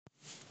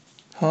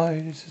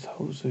Hi, this is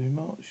HOLSWORThy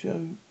Mark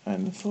Show,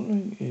 and the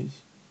following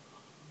is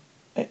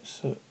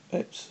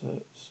excerpts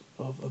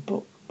of a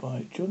book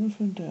by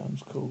Jonathan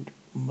Downes called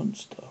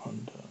Monster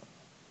Hunter.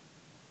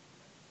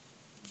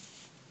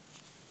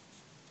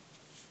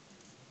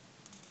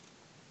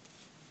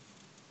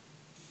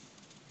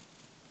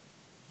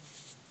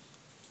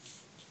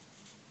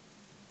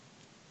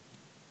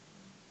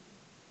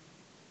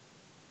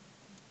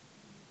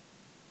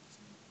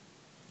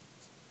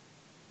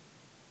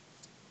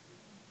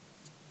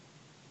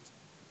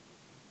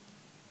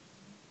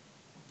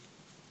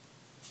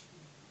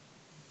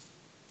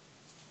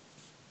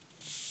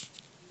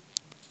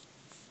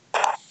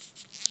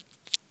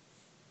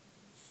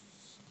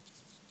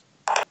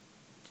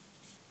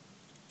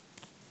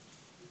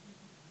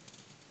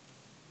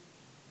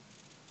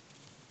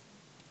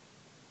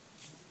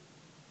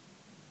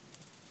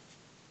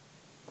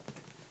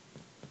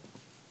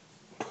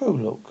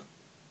 Prologue.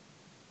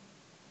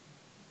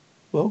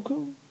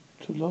 Welcome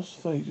to Las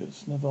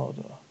Vegas,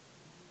 Nevada.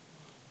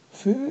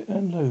 Fear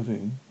and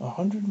loathing,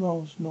 100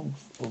 miles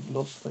north of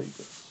Las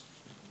Vegas.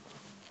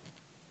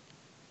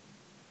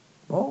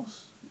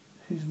 Whilst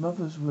his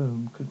mother's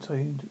womb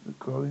contained the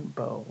growing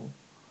bowel,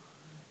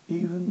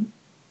 even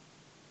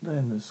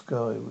then the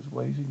sky was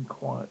waiting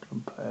quiet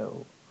and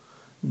pale,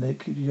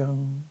 naked,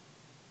 young,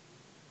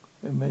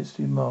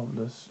 immensely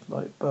marvellous,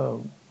 like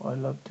Beau. I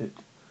loved it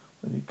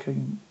when he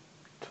came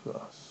to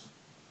us.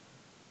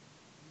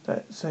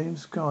 That same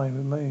sky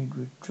remained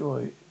with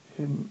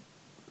him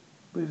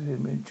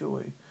in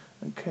joy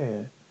and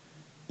care,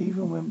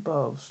 even when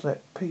Beau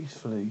slept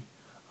peacefully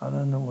and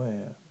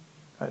unaware.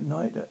 At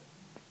night, at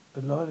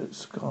the lilac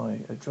sky,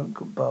 a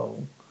drunken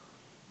Beau,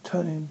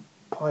 turning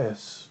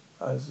pious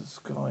as the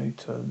sky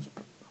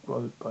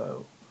grows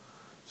pale.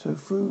 So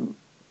through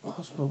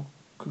hospital,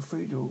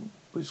 cathedral,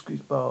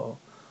 whiskey's bar,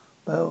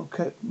 Beau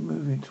kept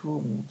moving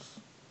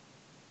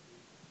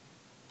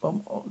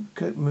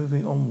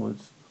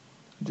onwards,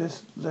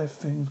 just let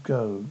things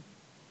go.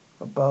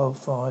 A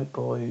baleful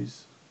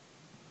boys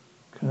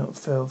cannot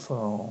fail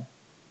far.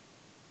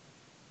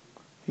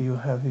 He will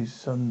have his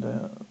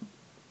sundown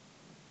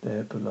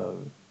there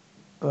below.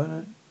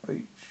 Bernard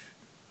Beach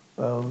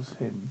Bell's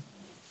hymn.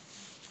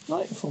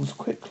 Night forms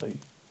quickly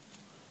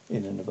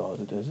in the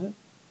Nevada desert.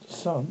 The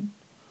sun,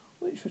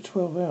 which for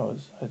 12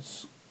 hours had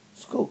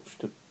scorched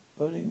the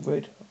burning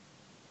red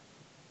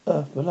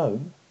earth below,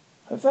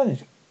 had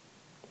vanished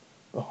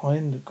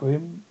behind the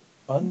grim,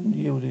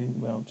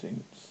 unyielding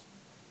mountains.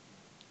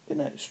 In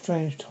that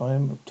strange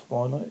time of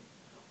twilight,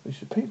 which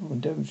the people in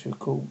Devonshire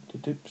called the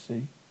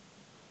Dipsy,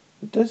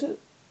 the desert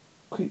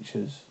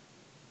creatures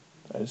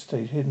that had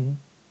stayed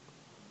hidden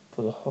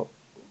for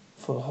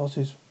the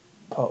hottest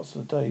parts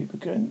of the day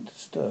began to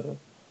stir,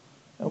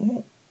 and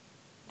what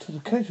to the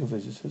casual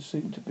visitors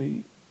seemed to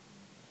be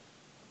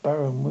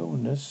barren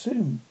wilderness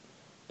soon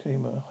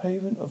became a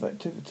haven of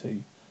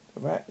activity.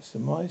 The rats, the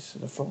mice,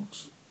 and the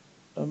frogs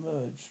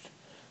emerged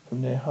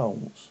from their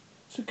holes,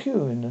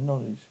 secure in the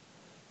knowledge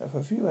that for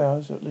a few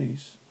hours at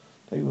least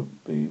they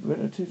would be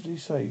relatively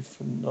safe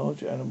from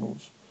larger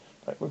animals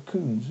like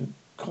raccoons and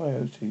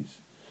coyotes,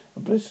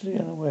 and blissfully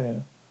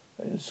unaware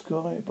that in the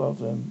sky above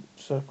them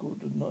circled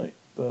the night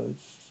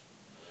birds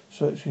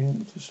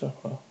searching for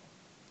supper.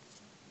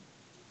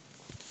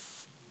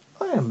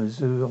 I am a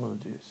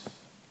zoologist.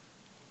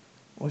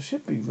 I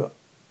should be,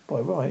 by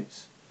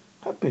rights,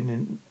 have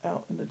been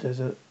out in the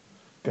desert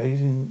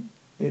gazing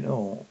in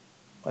awe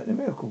at the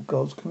miracle of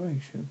God's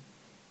creation.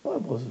 But I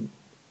wasn't.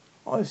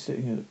 I was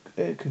sitting in an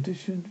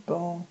air-conditioned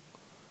bar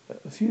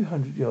a few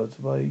hundred yards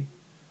away.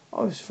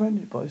 I was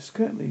surrounded by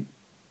scantily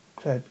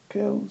clad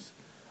girls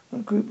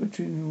and a group of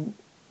junior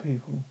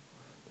people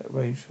that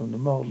ranged from the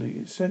mildly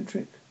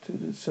eccentric to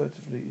the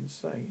assertively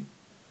insane.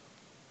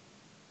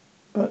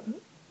 But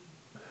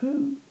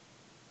who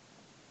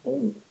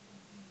all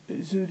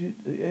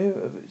exuded the air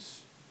of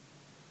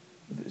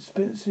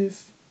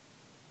expensive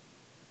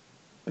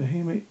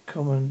bohemian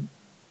common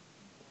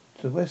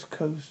to the West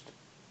Coast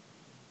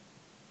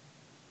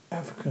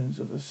Africans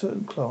of a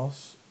certain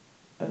class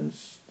and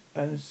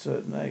a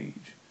certain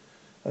age.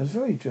 I was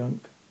very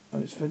drunk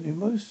and was spending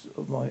most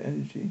of my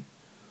energy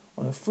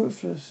on a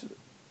fruitless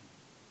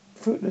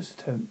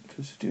attempt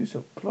to seduce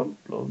a plump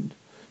blonde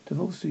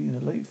divorcee in the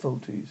late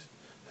 40s,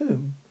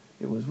 whom,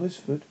 it was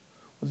whispered,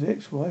 was the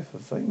ex-wife of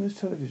a famous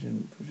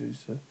television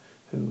producer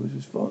who was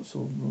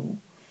responsible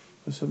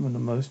for some of the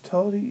most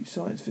tardy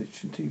science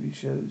fiction TV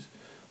shows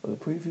of the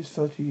previous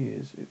 30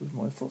 years. It was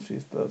my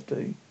 40th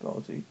birthday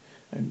party,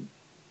 and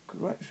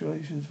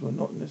congratulations were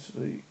not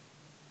necessarily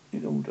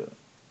in order.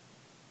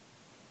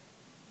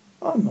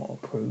 I'm not a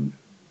prude.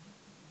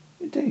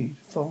 Indeed,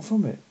 far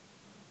from it.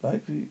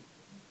 Like the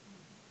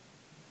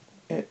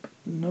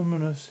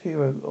eponymous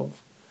hero of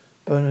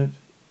Bernard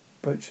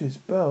Beach's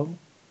Bell,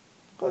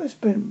 I have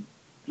spent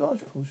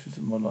large portions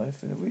of my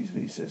life in a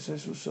reasonably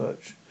successful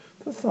search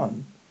for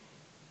fun.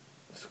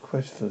 The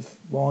quest for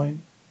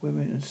wine,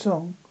 women and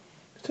song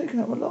has taken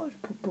up a large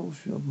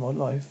proportion of my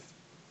life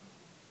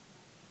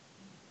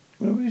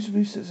in a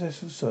reasonably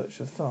successful search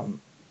for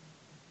fun.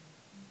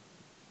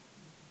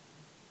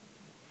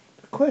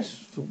 quest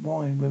for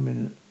wine,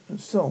 women, and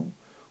song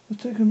was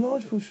taking a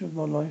large portion of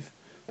my life,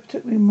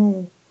 particularly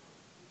more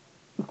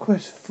the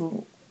quest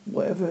for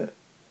whatever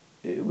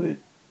it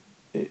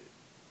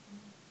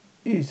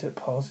is that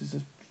passes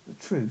the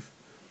truth.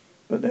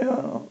 But there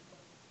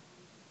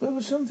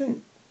was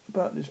something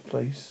about this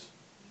place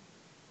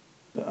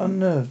that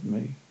unnerved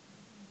me.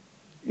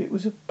 It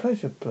was a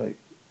palace,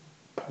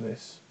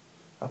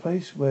 a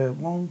place where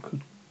one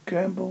could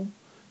gamble,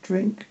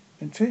 drink,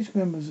 and chase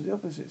members of the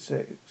opposite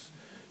sex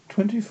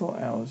 24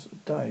 hours a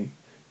day.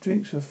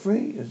 Drinks were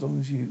free as long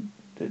as you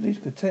at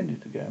least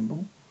pretended to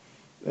gamble,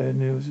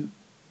 and there was a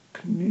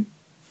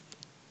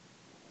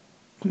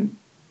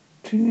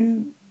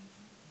continued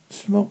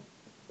smoke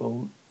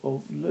of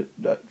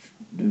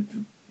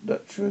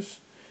luxurious,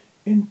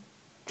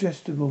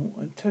 ingestible,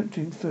 and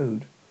tempting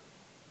food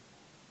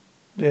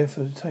there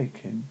for the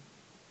taking.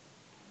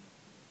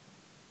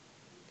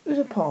 It was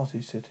a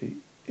party city.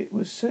 It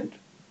was St.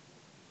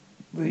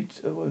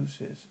 Reed's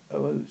Oasis,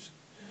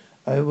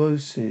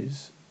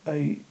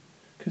 a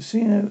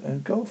casino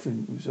and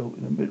golfing resort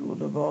in the middle of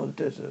the Nevada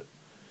desert.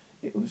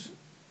 It was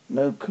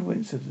no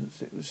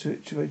coincidence it was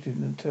situated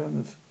in the town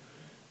of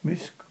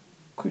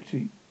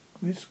Mesquite,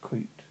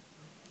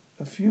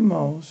 a few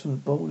miles from the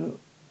border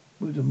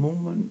with the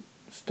Mormon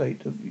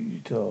state of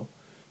Utah.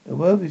 The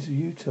worthies of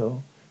Utah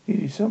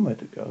needed somewhere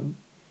to go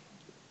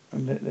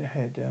and let their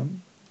hair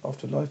down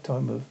after a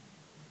lifetime of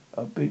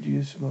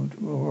obedience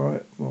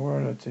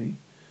morality.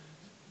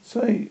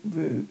 Say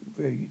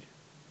Reed,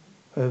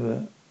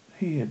 whoever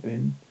he had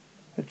been,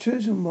 had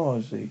chosen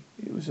wisely.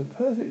 It was a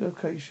perfect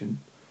location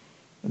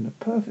and the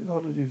perfect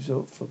holiday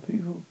resort for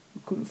people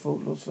who couldn't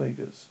afford Las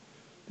Vegas.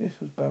 This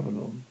was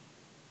Babylon.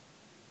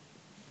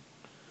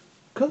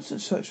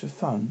 Constant search for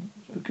fun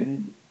was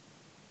beginning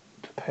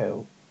to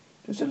pale.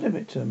 There's a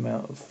limit to the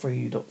amount of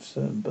free lobster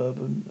and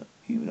bourbon that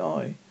even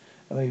I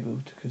am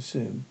able to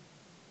consume.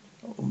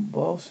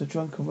 Whilst the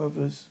drunken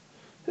revellers,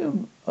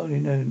 whom only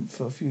known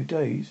for a few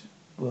days,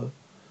 were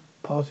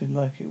partying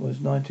like it was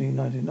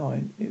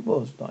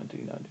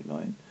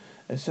 1999,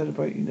 and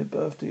celebrating the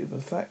birthday of a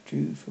fat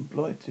Jew from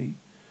Blighty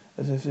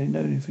as if they'd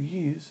known him for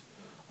years,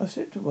 I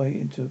slipped away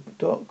into a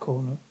dark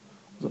corner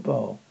of the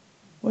bar,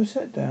 where I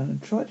sat down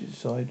and tried to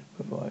decide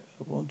whether I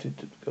wanted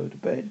to go to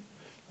bed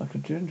like a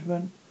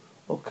gentleman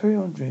or carry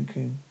on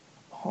drinking.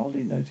 I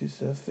hardly noticed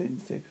her thin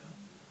figure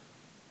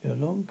in a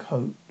long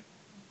coat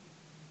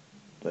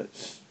that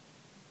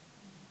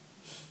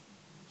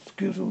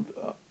skittled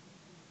up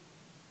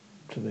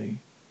to me.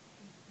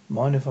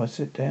 Mind if I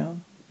sit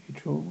down? He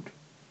drawled. I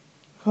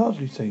could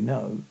hardly say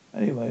no.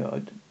 Anyway,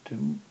 I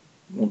didn't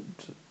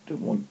want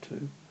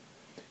to.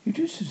 He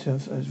introduced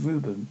himself as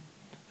Reuben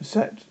and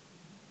stared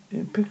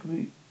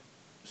impeccably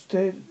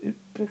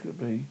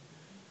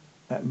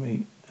at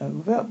me, and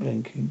without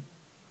blinking.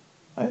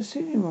 I had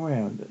seen him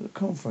around at the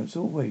conference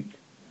all week,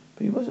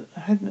 but he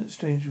hadn't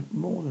exchanged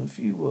more than a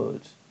few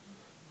words,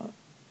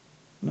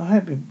 and I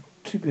had been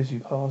too busy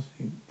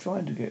partying,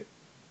 trying to get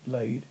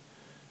laid,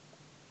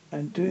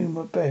 and doing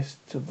my best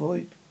to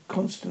avoid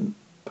constant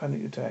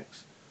panic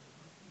attacks,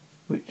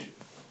 which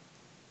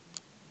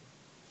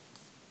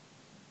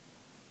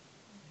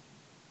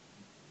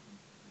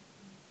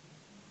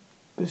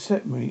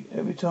beset me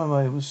every time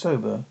I was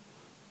sober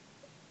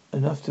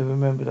enough to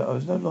remember that I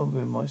was no longer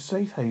in my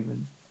safe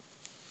haven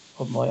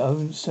of my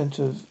own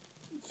centre of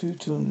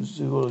Futon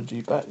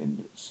zoology back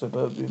in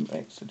suburban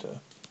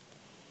Exeter.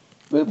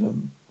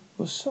 Reuben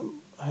was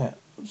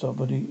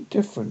somebody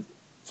different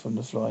from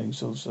the flying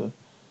saucer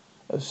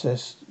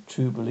obsessed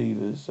true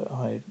believers that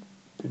I had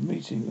been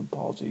meeting and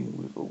partying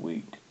with all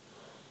week.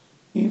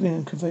 Even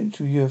in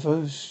conventional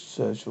UFO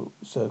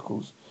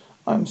circles,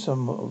 I am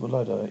somewhat of a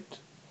Luddite.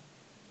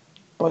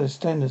 By the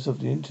standards of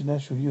the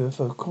International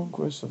UFO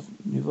Congress of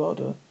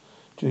Nevada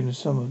during the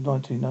summer of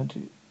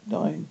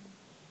 1999,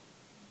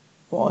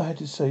 what I had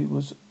to say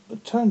was a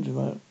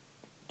tantamount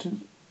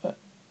to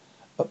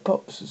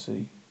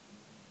apostasy.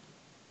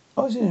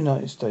 I was in the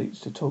United States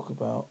to talk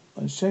about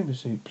and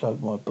shamelessly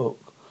plug my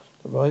book,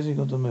 The Rising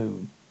of the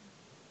Moon,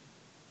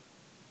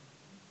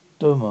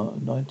 Doma,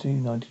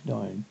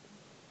 1999,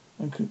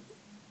 and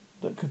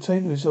that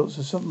contained the results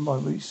of some of my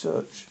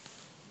research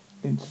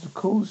into the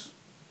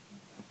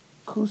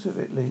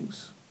causative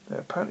links that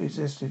apparently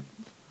existed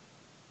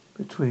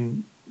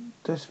between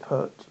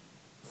disparate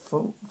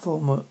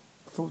former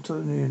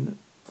Fultonian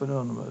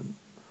phenomenon.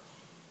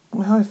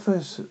 My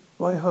hypotheses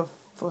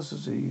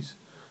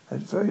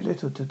had very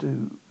little to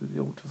do with the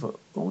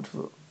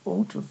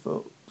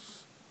orthodox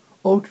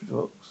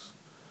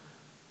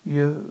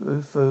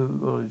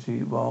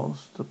ufology.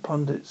 Whilst the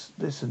pundits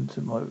listened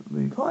to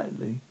me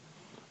quietly,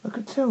 I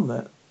could tell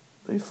that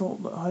they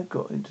thought that I had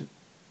got into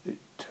it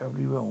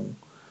terribly wrong.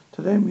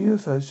 To them,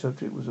 UFO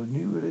subject was a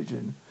new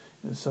religion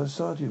in a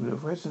society where the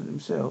president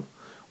himself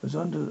was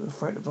under the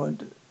threat of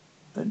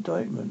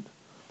indictment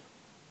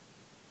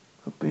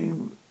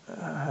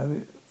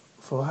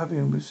for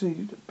having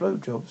received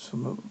blowjobs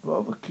from a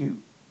rather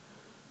cute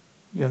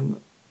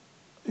young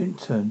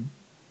intern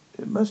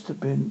It must have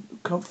been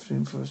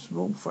comforting for a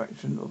small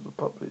fraction of the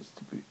populace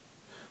to be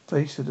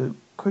faced with a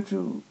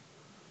critical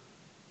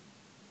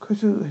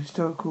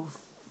historical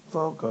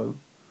fargo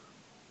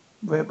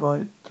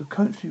whereby the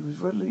country was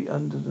readily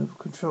under the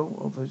control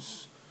of a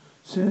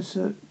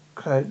sinister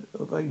clad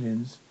of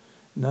aliens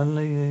in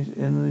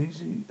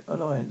uneasy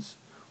alliance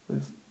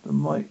with the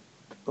might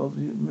of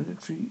the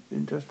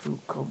military-industrial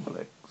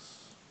complex.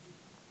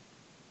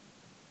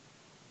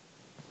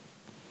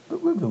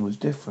 But Reuben was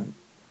different.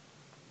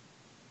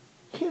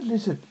 He had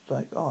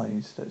lizard-like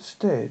eyes that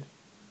stared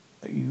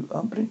at you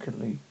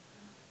unblinkingly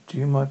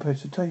during my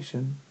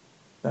presentation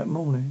that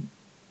morning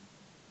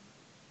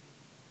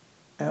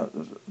out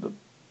of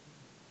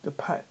the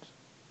packed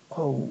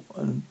hole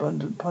and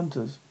abundant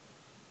punters.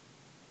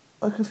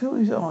 I could feel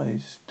his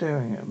eyes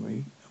staring at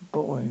me and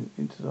boring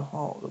into the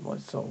heart of my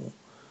soul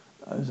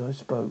as I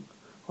spoke.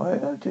 I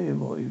had no idea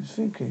what he was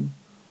thinking,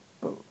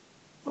 but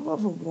I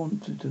rather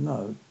wanted to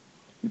know.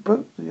 He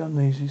broke the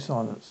uneasy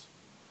silence.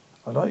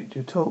 "I liked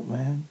your talk,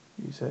 man,"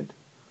 he said.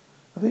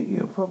 "I think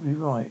you're probably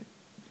right."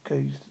 He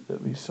gazed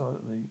at me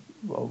silently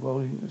while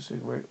rolling a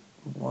cigarette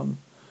with one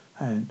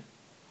hand.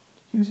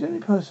 He was the only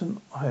person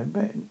I had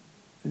met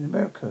in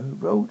America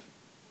who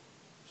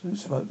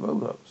smoked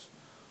roll-ups.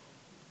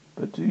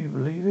 But do you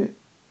believe it?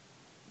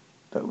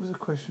 That was a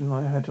question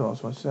I had to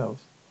ask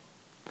myself.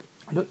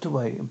 I looked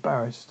away,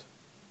 embarrassed.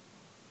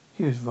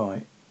 He was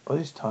right. By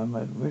this time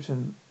I had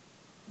written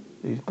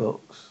these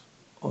books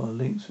on the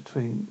links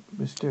between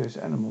mysterious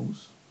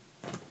animals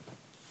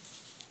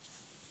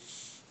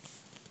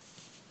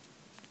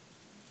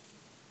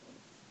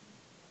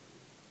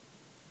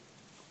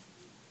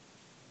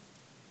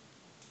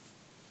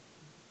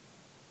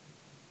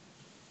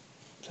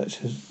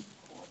such as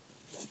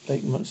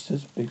lake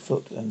monsters,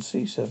 Bigfoot and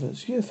sea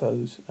serpents,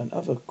 UFOs and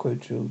other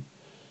quadrilled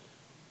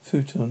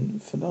photon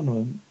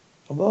phenomenon.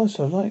 And whilst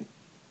like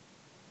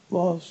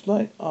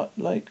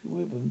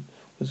Reuben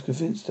was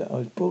convinced that I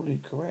was broadly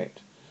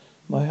correct,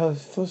 my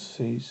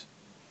hypotheses,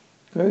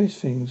 various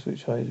things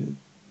which I had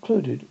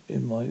included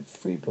in my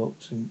 3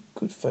 books in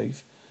good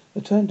faith,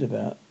 had turned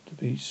about to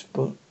be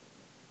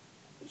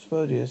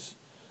spurious,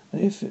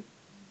 and if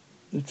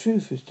the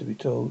truth is to be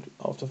told,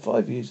 after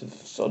 5 years of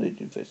solid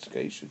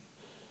investigation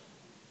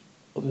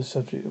of the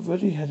subject, I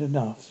really had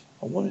enough.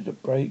 I wanted a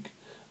break,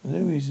 and the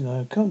only reason I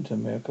had come to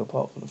America,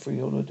 apart from the free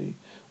holiday,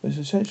 was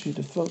essentially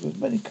to flog as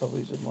many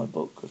copies of my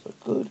book as I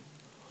could,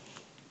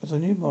 as I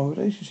knew my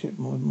relationship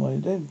with my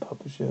then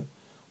publisher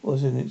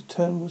was in its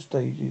terminal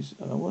stages,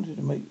 and I wanted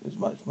to make as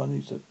much money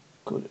as I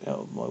could out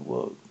of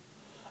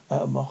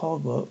my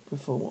hard work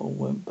before it all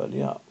went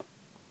belly up.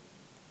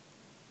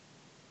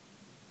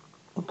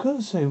 I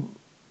couldn't say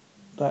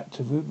that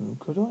to Reuben,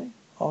 could I?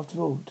 After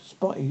all,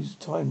 despite his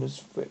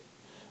timeless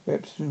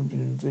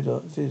reptilian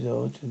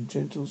visage and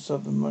gentle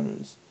southern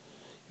manners,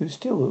 he was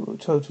still a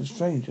total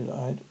stranger that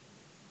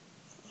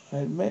I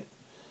had met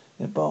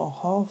in a bar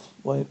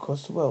halfway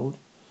across the world.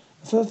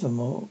 And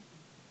furthermore,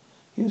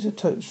 he was a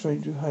total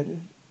stranger who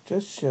had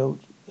just shelled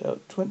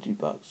out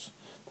 $20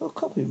 for a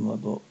copy of my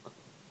book.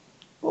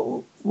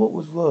 What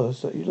was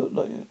worse, that he looked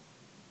like an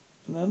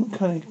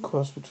uncanny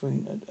cross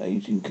between an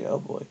aging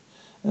cowboy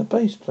and a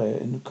bass player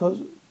in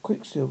the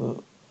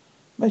Quicksilver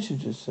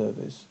messenger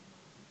service.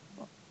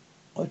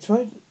 I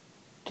tried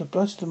to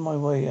bluster my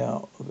way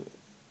out of it,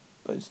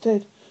 but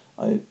instead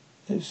I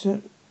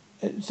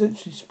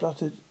essentially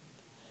spluttered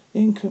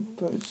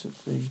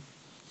incomprehensibly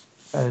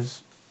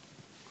as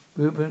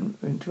Reuben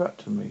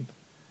interrupted me.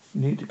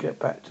 "You need to get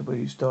back to where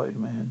you started,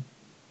 man,"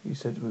 he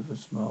said with a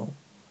smile.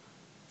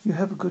 "You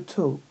have a good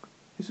talk.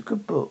 It's a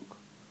good book.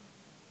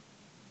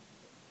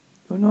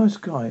 You're a nice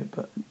guy,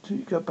 but until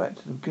you go back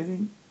to the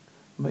beginning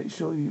and make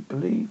sure you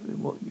believe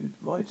in what you're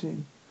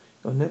writing,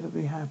 you'll never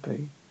be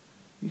happy."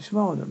 He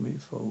smiled at me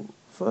for the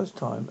first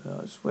time,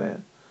 and I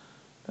swear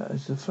that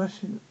as the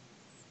flashing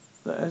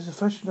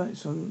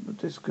lights on the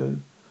disco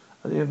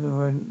at the end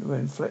were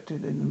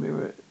reflected in the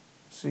mirror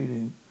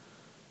ceiling,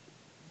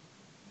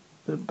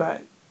 the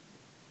back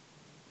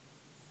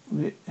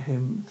lit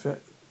him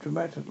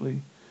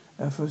dramatically,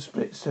 and for a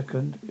split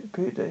second it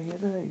appeared that he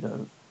had a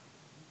halo.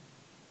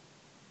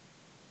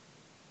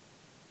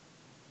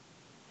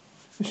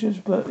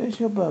 "It's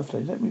your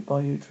birthday. Let me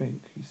buy you a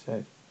drink," he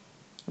said.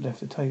 I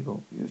left the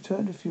table. He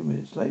returned a few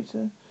minutes later,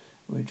 and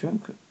we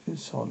drank in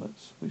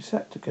silence. We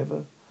sat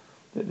together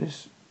like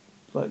this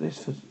for at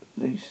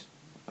least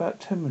about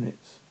 10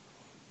 minutes,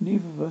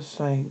 neither of us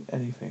saying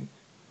anything.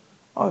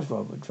 I was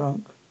rather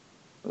drunk,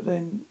 but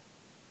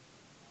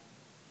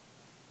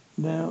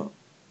now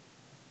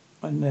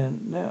and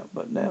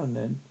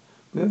then,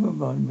 Will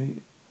reminded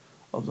me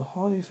of the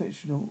highly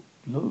fictional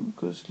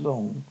Lucas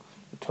Long,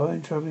 the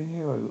time-travelling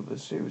hero of a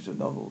series of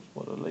novels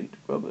by the late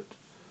Robert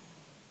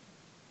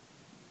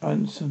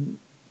Anson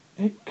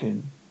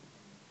Hitkin.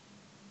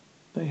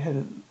 They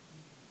had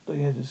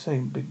the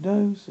same big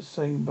nose, the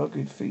same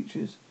rugged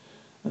features,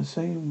 and the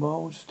same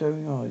wild,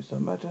 staring eyes. No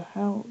matter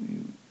how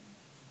you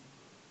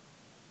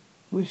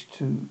wish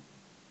to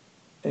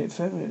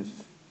effeminate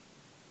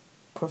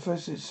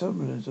Professor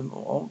Summonism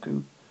or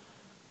argue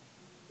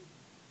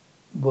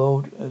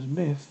world as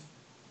myth.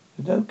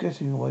 There's no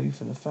getting away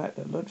from the fact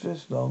that Ludwig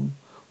Long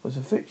was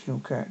a fictional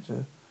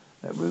character,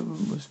 that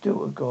Reuben was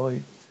still a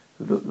guy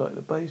who looked like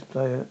the bass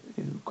player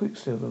in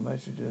Quicksilver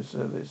Messenger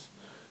Service,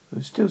 who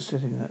was still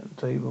sitting at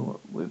the table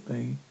with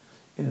me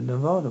in a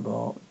Nevada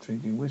bar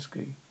drinking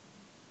whiskey.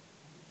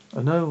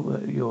 I know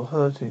that you're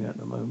hurting at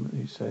the moment,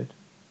 he said,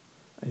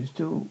 and you're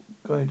still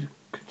going to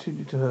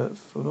continue to hurt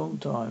for a long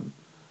time.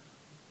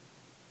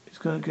 It's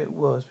going to get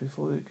worse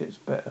before it gets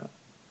better.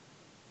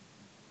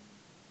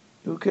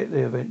 You'll get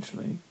there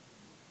eventually.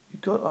 He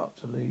got up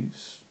to leave,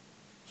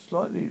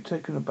 slightly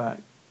taken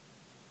aback.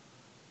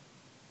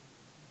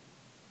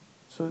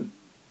 So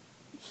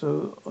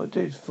I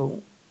did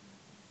thought.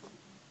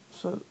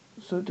 So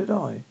did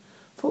I.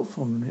 Thought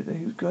for a minute that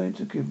he was going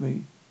to give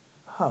me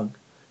a hug.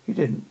 He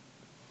didn't.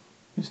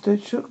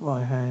 Instead, shook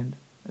my hand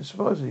in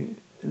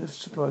a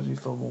surprisingly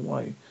formal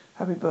way.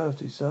 "Happy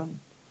birthday, son,"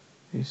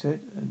 he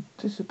said, and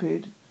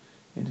disappeared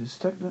into the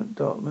stagnant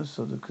darkness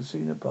of the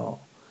casino bar.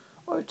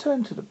 I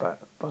returned to the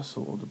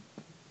bustle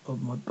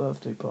of my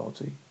birthday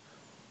party.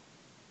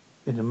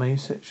 In the main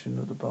section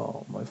of the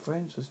bar, my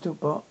friends were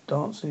still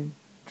dancing,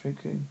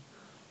 drinking.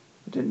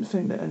 I didn't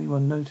think that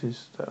anyone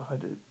noticed that I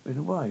had been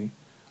away.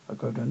 I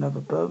grabbed another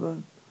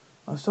bourbon.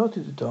 I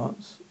started to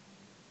dance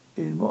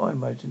in what I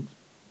imagined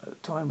at the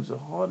time was a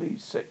highly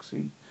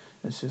sexy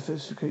and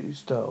sophisticated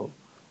style,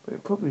 but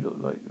it probably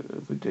looked like a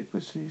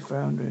ridiculously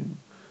floundering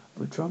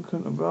of a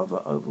drunken and rather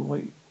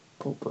overweight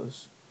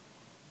porpoise.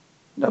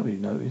 Nobody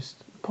noticed.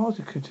 The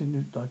party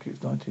continued like it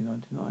was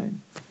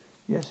 1999.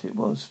 Yes, it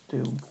was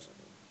still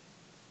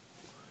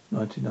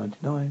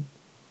 1999.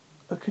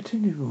 I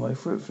continued with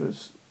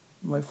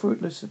my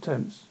fruitless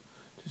attempts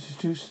to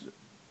seduce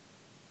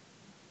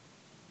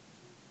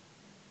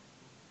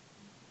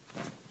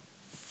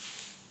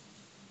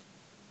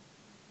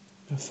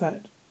a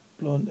fat,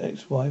 blonde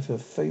ex-wife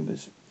of a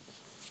famous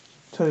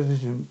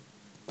television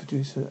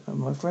producer, and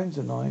my friends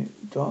and I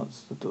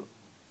danced until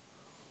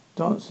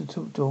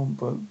dawn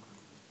broke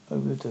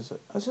over the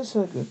desert. As I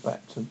circled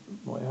back to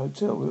my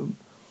hotel room,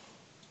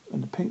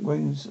 and the pink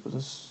rays of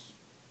the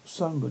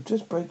sun were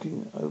just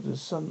breaking over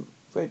the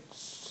red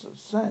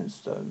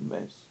sandstone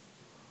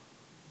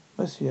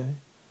messier.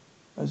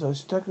 As I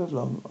staggered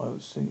along,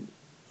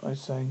 I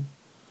sang,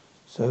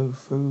 "So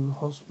through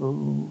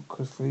hospital,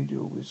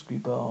 cathedral, whiskey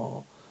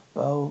bar,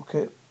 Bell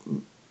kept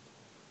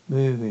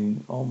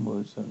moving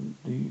onwards and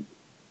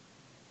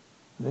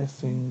let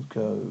things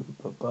go.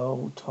 But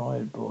Bell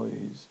tired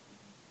boys,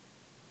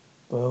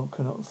 Bell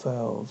cannot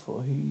fail,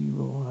 for he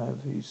will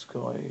have his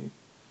sky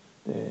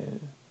there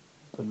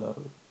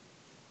below."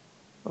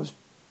 I was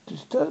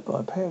disturbed by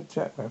a pair of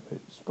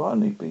jackrabbits,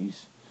 spiny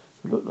beasts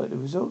who looked like the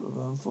result of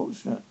an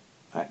unfortunate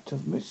act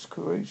of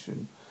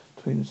miscreation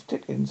between a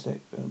stick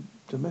insect and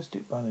a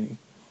domestic bunny.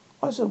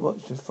 As I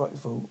watched the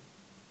frightful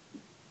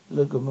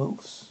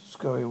logomorphs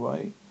scurry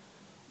away,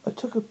 I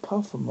took a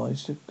puff of my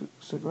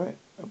cigarette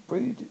and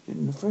breathed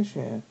in the fresh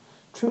air.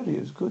 Truly,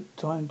 it was a good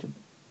time to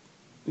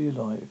be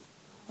alive.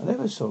 I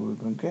never saw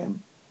Reuben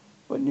again,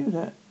 but I knew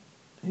that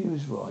he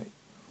was right.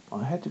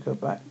 I had to go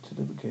back to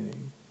the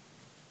beginning.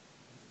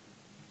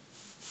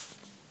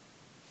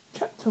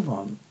 Chapter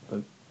 1.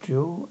 The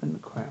Jewel and the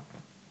Crown.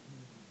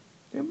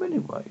 In many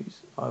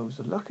ways, I was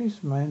the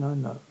luckiest man I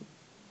know.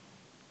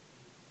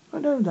 I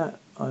know that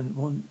I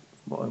want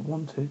what I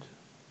wanted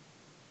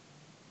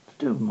to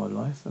do with my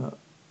life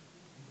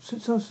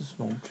since I was a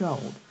small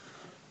child.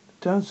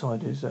 The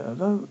downside is that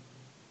although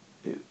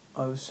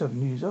I was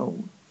 7 years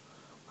old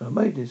when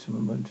I made this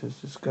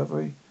momentous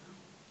discovery,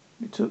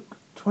 it took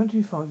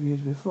 25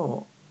 years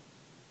before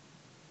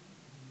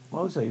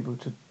I was able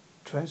to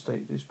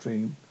translate this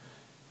dream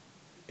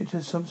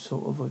into some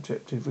sort of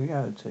objective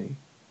reality.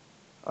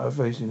 I was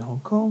raised in Hong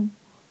Kong,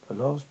 the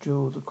last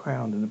jewel of the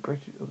crown of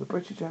the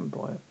British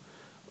Empire,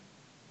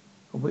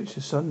 on which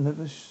the sun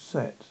never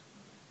set.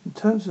 In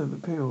terms of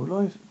imperial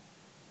life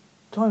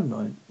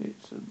timeline,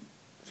 it's a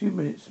few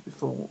minutes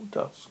before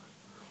dusk.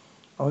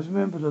 I was a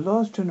member of the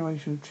last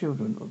generation of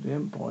children of the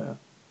empire.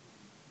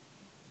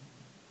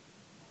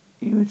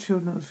 Even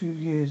children a few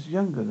years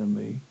younger than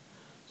me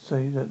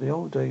say that the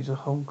old days of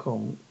Hong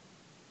Kong,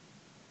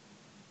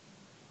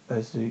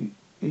 as the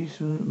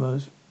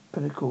easternmost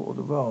pinnacle of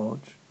the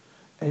Raj,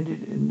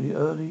 ended in the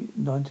early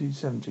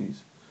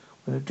 1970s,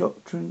 when the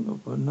doctrine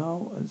of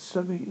banal and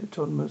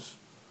semi-autonomous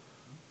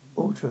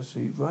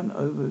autocracy run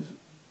over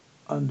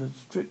under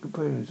strict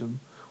imperialism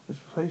was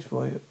replaced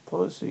by a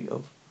policy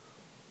of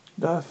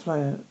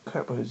laissez-faire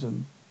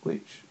capitalism,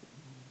 which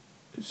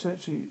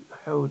essentially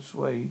held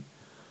sway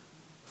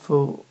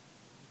for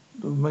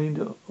the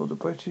remainder of the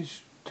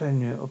British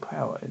tenure of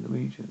power in the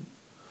region.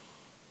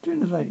 During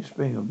the late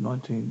spring of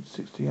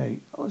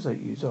 1968, I was 8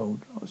 years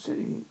old. I was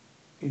sitting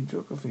in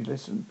geography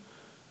lesson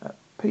at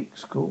Peak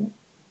School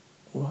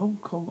on Hong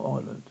Kong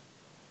Island.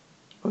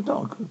 I was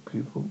not a good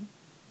pupil,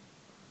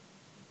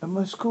 and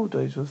my school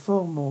days were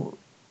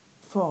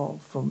far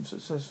from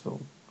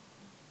successful.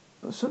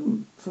 But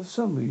for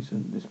some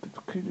reason, this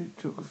peculiar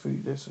geography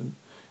lesson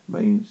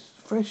remains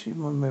fresh in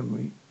my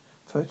memory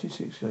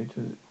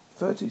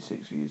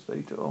 36 years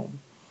later on.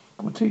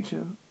 My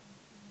teacher,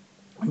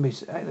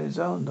 Miss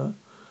Alexander,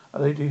 a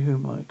lady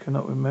whom I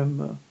cannot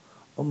remember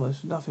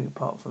almost nothing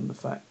apart from the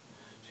fact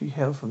she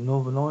hailed from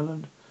Northern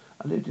Ireland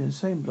and lived in the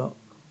same block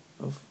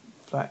of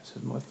flats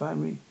as my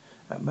family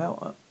at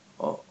Mount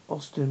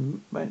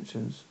Austin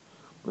Mansions,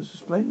 was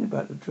explaining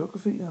about the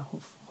geography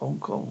of Hong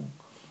Kong.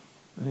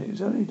 And it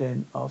was only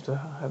then, after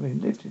having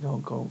lived in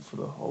Hong Kong for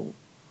the whole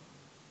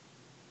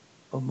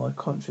of my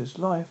conscious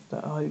life,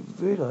 that I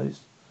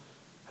realized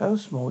how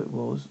small it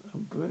was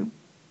and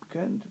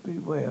began to be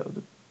aware of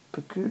the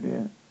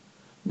peculiar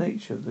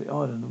nature of the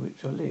island on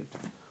which I lived.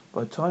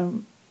 By the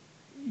time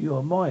you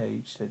are my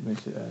age, said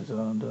Mr.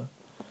 Alexander,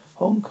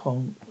 Hong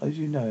Kong, as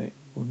you know it,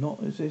 will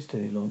not exist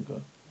any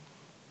longer.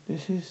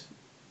 This is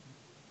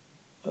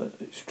an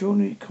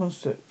extraordinary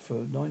concept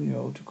for a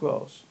 9-year-old to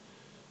grasp.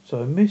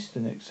 So I missed the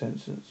next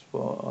sentence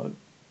while I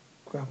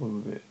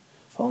grappled with it.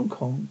 Hong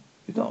Kong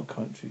is not a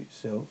country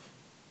itself,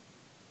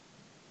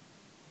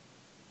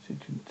 she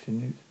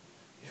continued.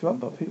 It's run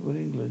by people in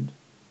England,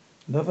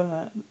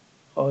 another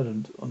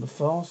island on the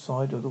far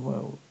side of the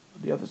world,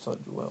 the other side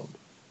of the world.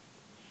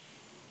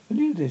 I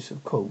knew this,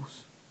 of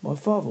course. My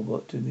father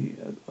worked in the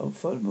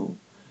affordable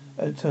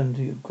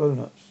alternative of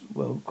grown-ups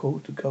world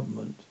called the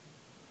government.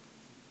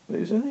 But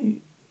it was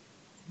only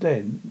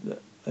then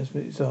that, as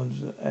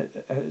Mr.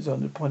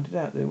 Alexander pointed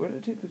out, the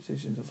relative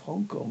positions of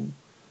Hong Kong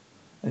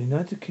and the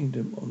United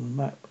Kingdom on the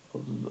map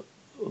of the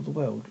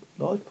world,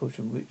 a large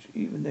portion of which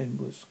even then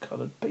was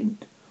coloured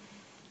pink.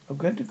 I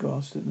began to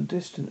grasp at the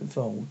distances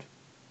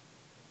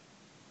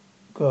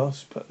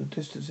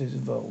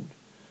involved.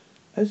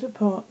 As the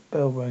park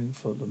bell rang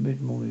for the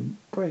mid-morning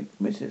break,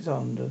 Mrs.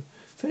 Under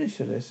finished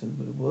the lesson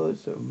with the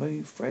words that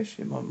remained fresh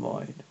in my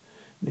mind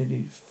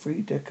nearly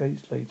 3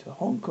 decades later.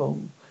 Hong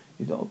Kong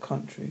is not a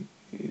country,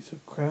 it is a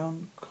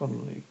crown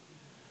colony.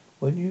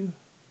 When you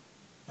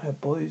have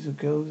boys and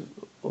girls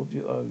of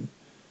your own,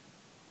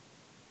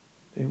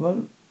 there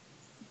won't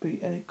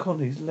be any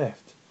colonies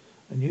left,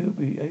 and you'll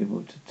be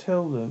able to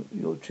tell them,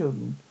 your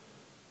children,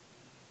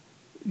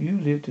 you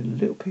lived in a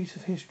little piece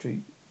of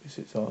history,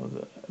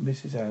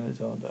 Mrs.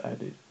 Alexander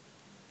added.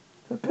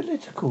 For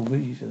political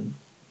reason,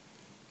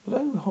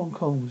 although Hong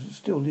Kong was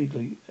still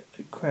legally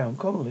a crown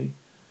colony,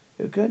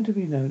 it was going to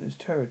be known as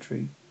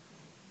territory.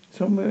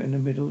 Somewhere in the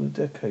middle of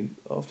the decade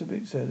after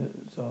Mrs.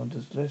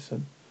 Alexander's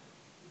lesson,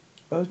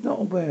 I was not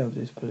aware of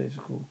this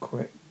political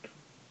correct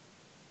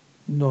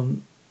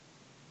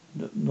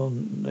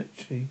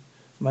non-literally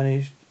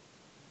managed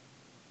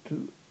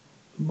to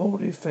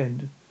morally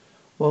offend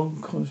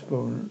one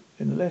correspondent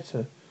in a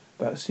letter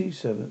about sea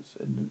servants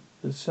in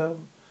the South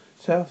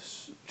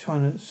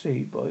China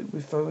Sea by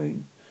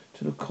referring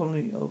to the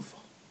colony of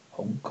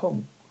Hong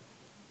Kong.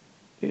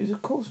 It is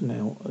of course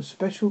now a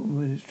special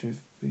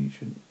administrative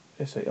region,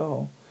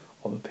 SAR,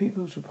 of the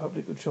People's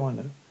Republic of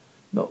China,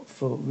 but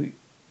for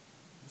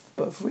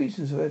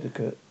reasons of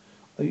etiquette,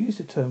 I use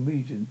the term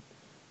region,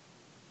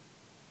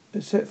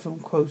 except from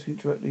quoting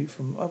directly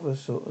from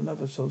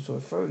another source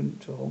referring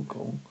to Hong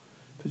Kong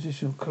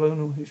position of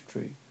colonial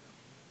history.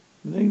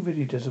 The name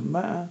really doesn't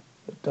matter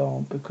a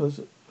darn, because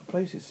the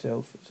place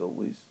itself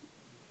will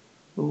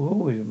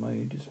always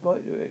remain,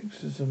 despite the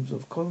exorcisms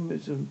of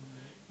communism,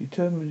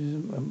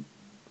 determinism, and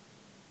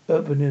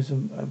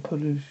urbanism and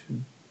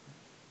pollution.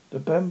 The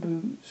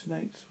bamboo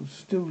snakes will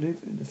still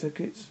live in the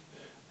thickets,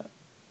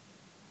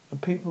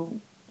 and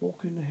people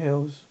walking the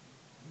hills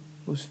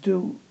will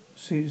still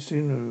see the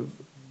scenery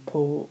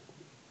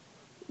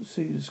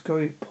see the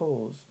scurried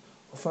paws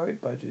of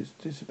ferret badgers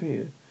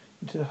disappear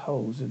into the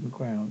holes in the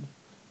ground.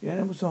 The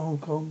animals of Hong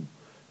Kong,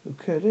 who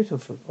care little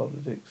for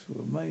politics,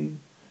 will remain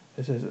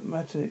as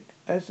asthmatic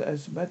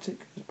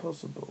as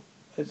possible,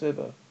 as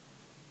ever.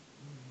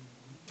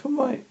 From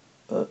my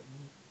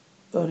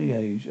early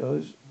age, I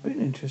was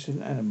been interested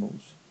in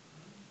animals.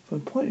 From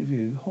the point of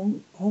view,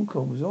 Hong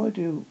Kong was an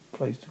ideal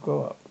place to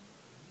grow up.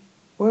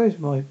 Whereas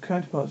my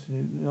counterparts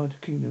in the United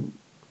Kingdom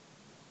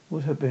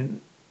would have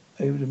been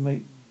able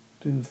to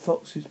do with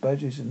foxes,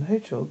 badgers and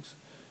hedgehogs,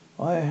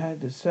 I had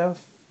the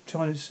South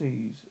China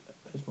Seas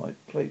as my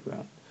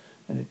playground,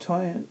 and the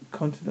entire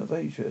continent of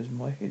Asia as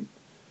my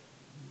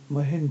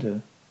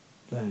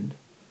hinterland.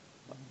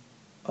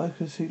 I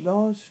could see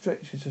large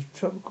stretches of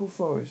tropical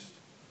forest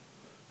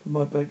from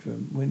my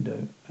bedroom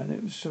window, and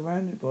it was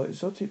surrounded by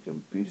exotic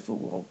and beautiful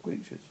wild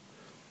creatures.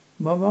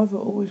 My mother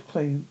always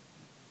claimed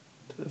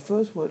that the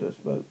first word I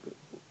spoke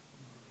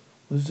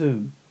was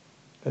zoo,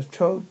 as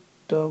Charles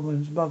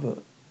Darwin's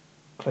mother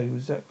claimed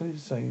exactly the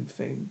same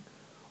thing.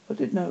 I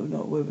did not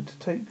know whether to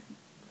take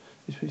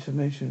this piece of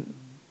information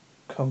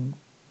cum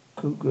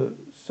cougar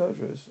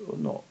sutras or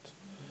not.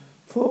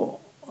 For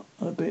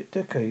a bit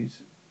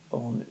decades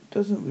on, it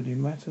doesn't really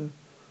matter.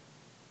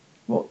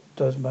 What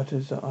does matter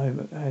is that I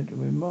have had a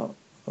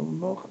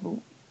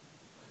remarkable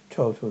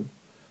childhood,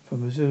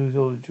 from a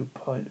zoological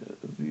point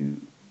of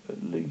view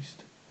at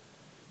least.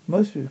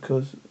 Mostly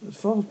because, as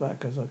far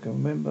back as I can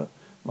remember,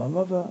 my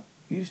mother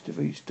used to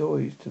read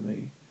stories to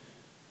me.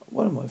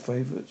 One of my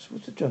favourites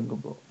was The Jungle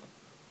Book.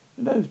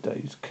 In those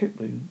days,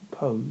 Kipling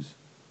prose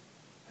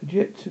had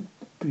yet to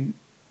be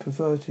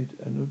perverted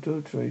and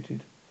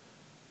adulterated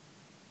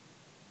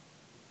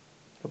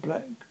a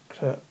black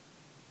cloud,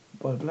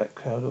 by the black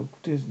cloud of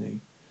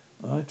Disney,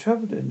 and I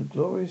travelled in the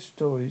glorious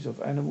stories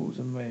of animals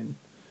and men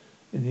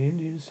in the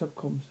Indian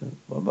subcontinent.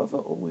 My mother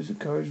always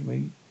encouraged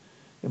me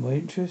in my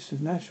interest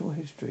of natural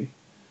history,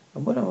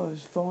 and when I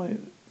was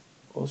 5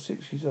 or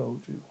 6 years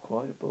old, she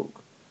acquired a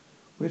book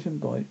written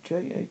by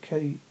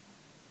J.A.K.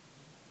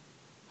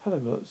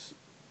 Hallglotz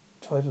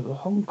titled The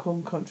Hong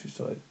Kong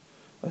Countryside.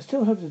 I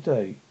still have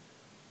today,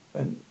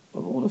 and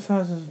of all the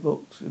thousands of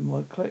books in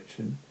my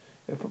collection,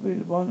 it's probably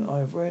the one I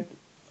have read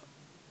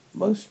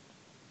most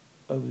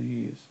over the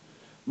years.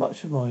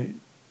 Much to my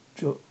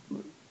joy,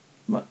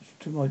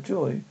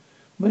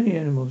 many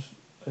animals,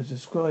 as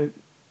described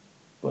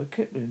by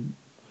Kipling,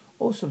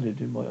 also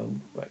lived in my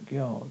own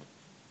backyard.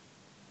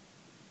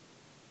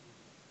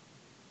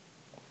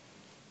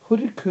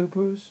 Hooded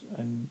cougars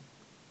and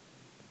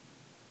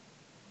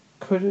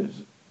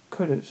critters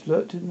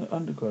lurked in the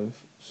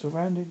undergrowth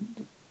surrounding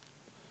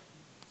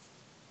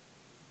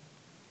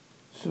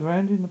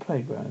the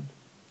playground,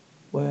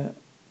 where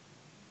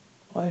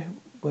I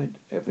went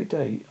every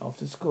day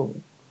after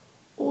school.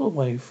 All the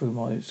way through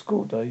my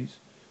school days,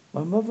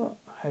 my mother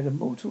had a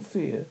mortal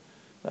fear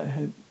that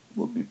I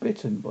would be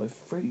bitten by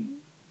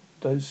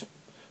those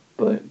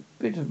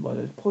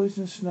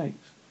poisonous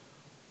snakes.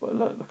 But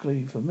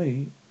luckily for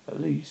me,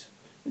 at least,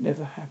 it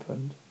never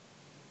happened.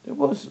 There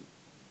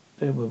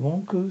were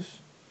mongoose,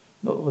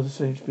 not of the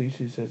same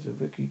species as the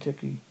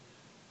rikki-tikki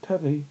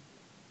tabby,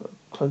 but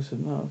close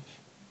enough.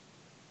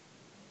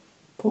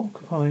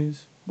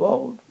 Porcupines,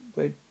 wild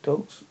red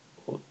dogs,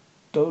 or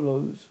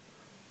dolos.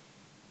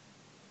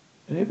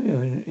 And every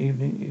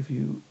evening, if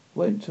you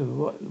went to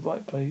the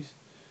right place,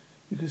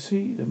 you could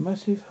see the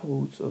massive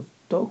hordes of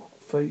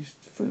dog-faced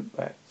fruit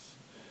bats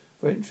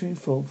venturing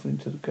forth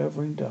into the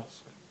gathering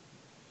dusk.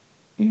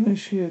 Even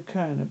Shere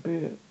Khan and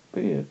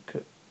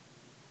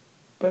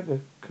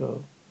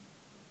Bagakar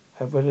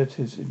have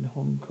relatives in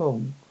Hong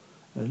Kong,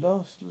 and the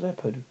last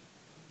leopard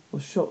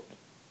was shot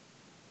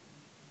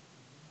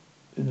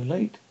in the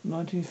late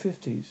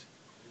 1950s.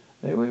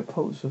 There were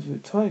reports of the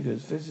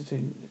tigers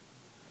visiting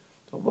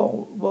the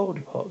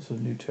wilder parts of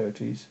the new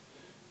territories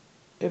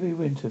every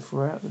winter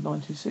throughout the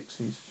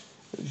 1960s.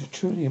 It was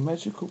truly a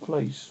magical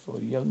place for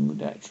a young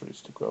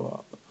naturalist to grow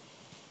up.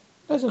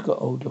 As I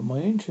got older,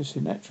 my interest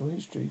in natural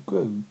history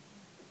grew,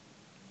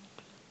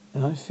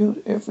 and I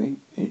filled every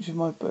inch of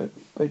my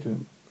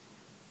bedroom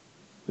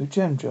with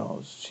jam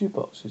jars,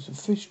 shoeboxes, and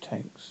fish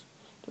tanks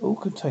that all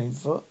contained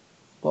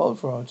wild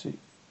varieties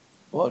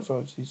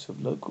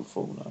of local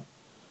fauna.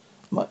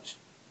 Much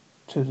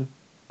to the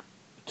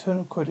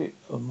eternal credit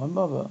of my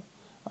mother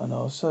and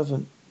our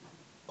servant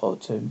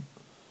Otim,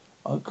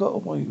 I got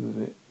away with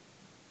it.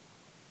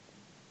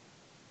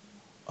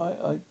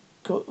 I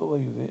got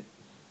away with it,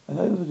 and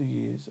over the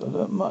years I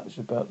learnt much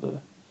about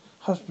the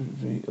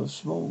husbandry of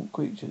small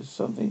creatures,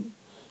 something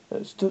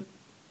that stood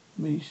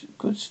me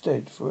good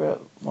stead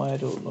throughout my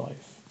adult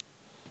life.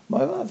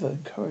 My mother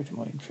encouraged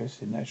my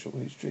interest in natural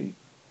history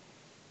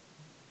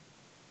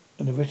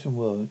and the written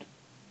word,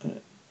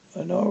 and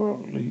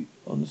ironically,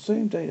 on the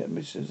same day that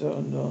Miss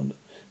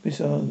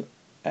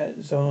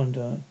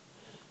Alexander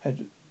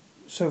had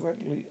so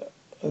radically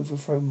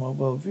overthrown my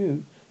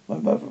worldview, my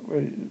mother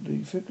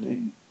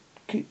frequently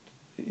kicked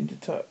it into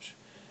touch.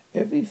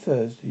 Every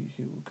Thursday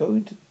she would go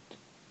into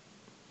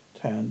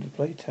town to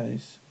play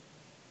tennis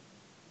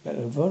at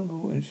a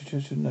vulnerable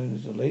institution known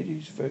as the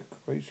Ladies'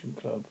 Recreation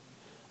Club.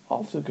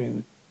 After the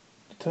game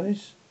of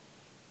tennis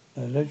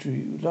and a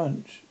leisurely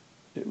lunch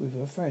with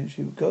her friends,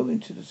 she would go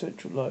into the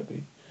central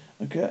library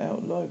and get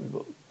out library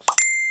books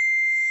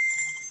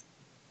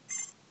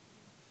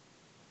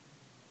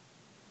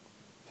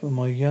for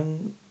my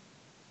young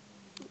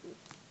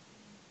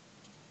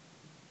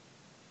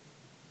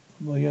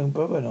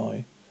brother and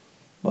I.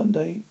 One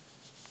day,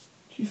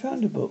 she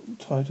found a book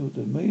titled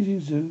The Amazing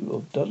Zoo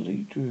of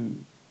Dudley Drew,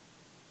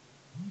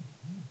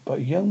 by a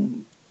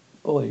young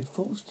boy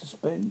forced to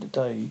spend the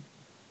day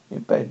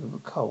in bed with a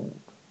cold.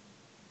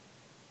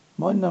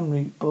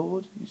 Mind-numbingly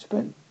bored, he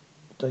spent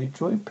the day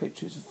drawing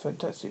pictures of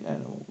fantastic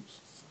animals.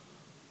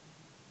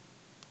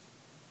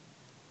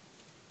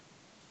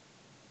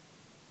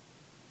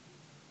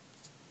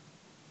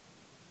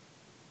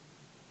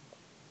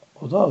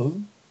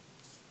 Although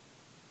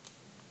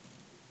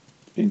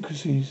the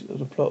intricacies of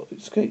the plot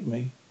escaped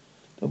me,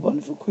 the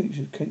wonderful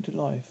creatures came to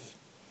life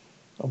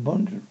and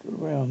wandered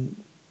around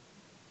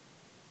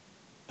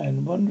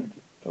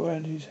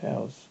his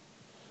house.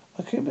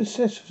 I became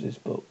obsessed with this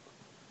book.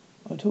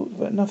 I talked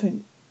about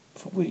nothing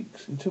for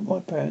weeks until my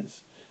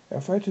parents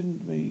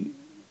threatened me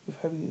with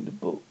having the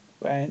book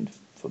banned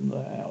from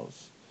the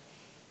house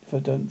if I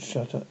didn't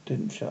shut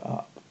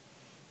up.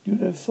 You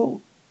would have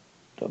thought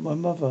that my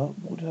mother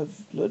would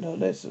have learned her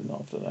lesson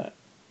after that,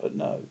 but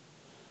no.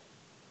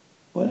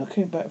 When I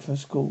came back from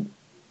school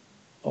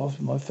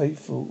after my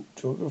faithful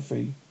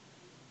geography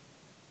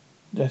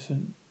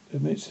lesson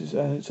with Mrs.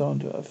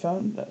 Alexander, I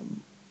found that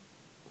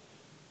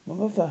My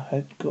mother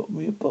had got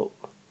me a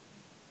book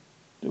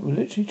that would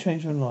literally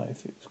change my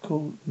life. It was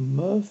called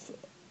Mirth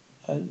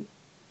and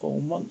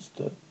or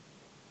Monster.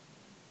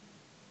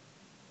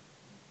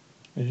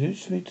 It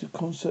introduced me to the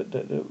concept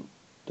that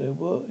there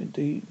were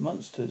indeed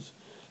monsters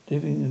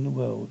living in the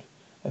world,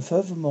 and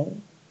furthermore,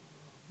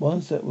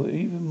 ones that were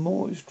even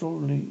more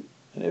extraordinary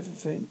than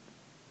everything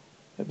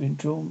had been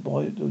drawn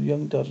by the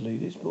young Dudley.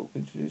 This book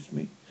introduced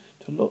me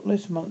to Loch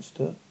Ness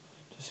Monster,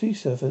 to sea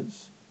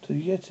serpents, to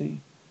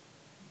Yeti,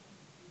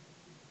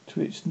 to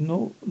its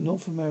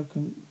North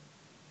American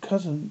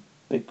cousin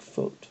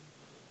Bigfoot,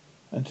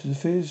 and to the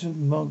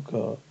fearsome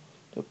Mugger,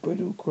 the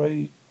brittle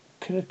grey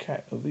killer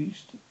cat of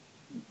East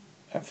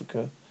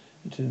Africa,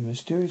 and to the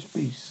mysterious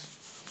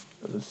beasts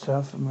of the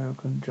South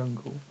American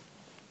jungle.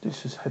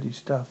 This was heady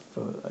stuff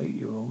for an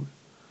 8-year-old.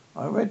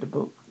 I read the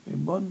book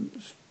in one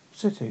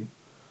sitting,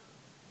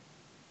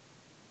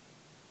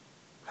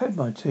 had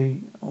my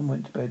tea, and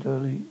went to bed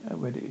early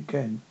and read it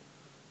again.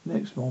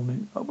 Next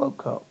morning I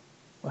woke up,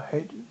 my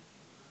head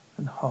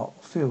and heart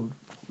filled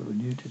with a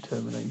new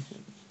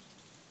determination.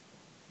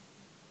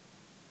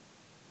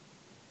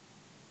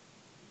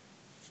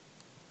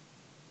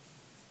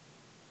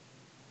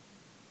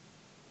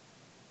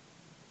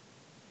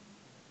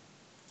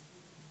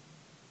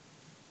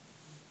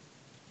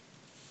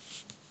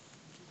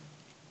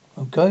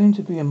 I'm going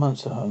to be a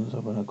monster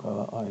hunter when I grow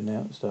up, I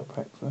announced at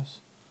breakfast,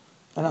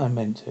 and I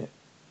meant it.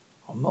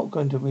 I'm not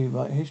going to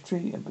rewrite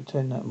history and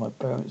pretend that my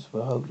parents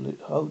were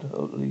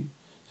wholly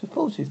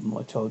supportive of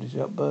my childish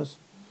outbursts,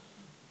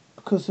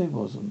 because they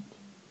wasn't.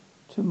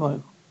 To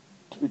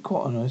be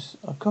quite honest,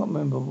 I can't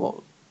remember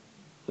what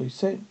they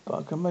said, but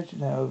I can imagine,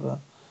 however,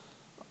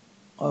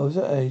 I was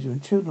at age when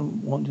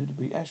children wanted to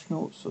be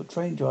astronauts or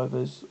train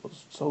drivers or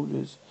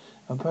soldiers,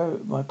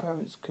 and my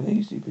parents can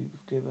easily be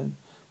forgiven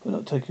for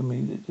not taking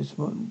me this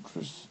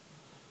momentous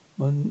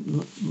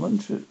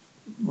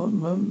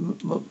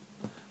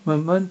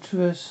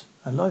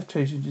and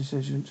life-changing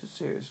decision too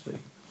seriously.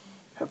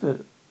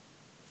 However,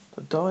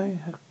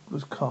 the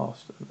was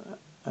cast,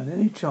 and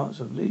any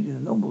chance of leading a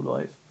normal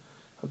life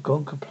had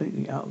gone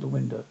completely out of the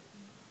window.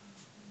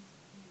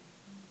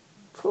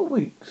 For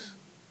weeks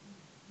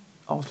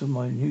after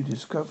my new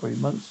discovery,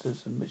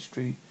 monsters and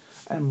mystery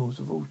animals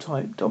of all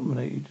types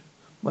dominated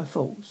my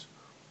thoughts,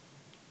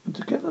 and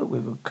together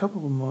with a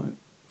couple of my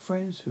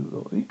friends who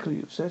were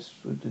equally obsessed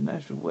with the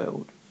natural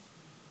world,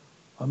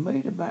 I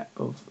made a map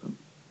of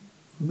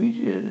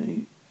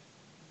immediate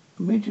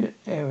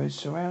areas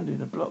surrounding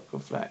the block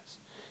of flats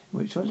in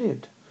which I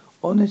lived.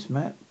 On this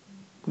map,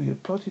 we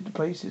had plotted the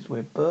places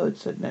where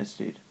birds had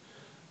nested,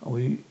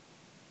 and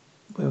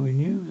where we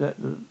knew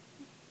that the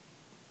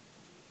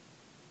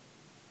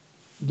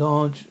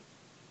large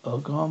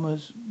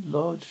argamas,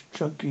 large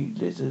chunky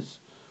lizards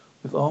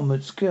with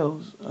armoured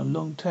scales and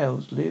long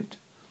tails lived,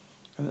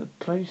 and the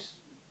place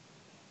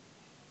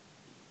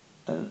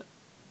in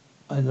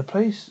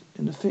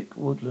the thick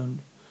woodland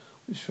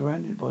was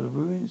surrounded by the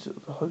ruins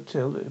of a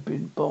hotel that had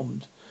been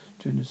bombed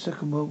during the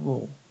Second World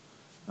War,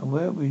 and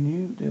where we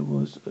knew there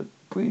was a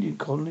breeding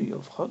colony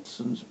of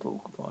Hudson's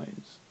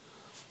porcupines.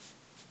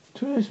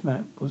 To this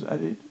map was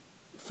added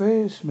a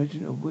fair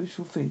smidgen of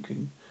wishful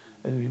thinking,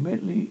 as we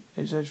mentally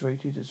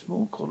exaggerated a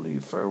small colony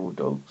of feral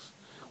dogs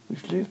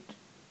which lived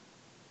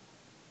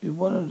in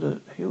one of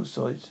the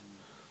hillsides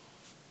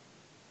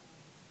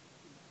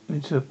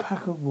into a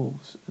pack of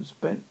wolves, and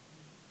spent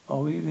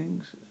our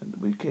evenings and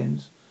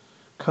weekends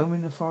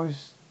combing the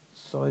forest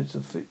sides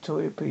of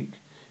Victoria Peak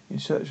in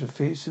search of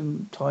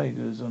fearsome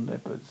tigers and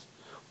leopards,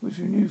 which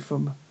we knew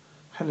from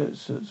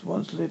Hallets that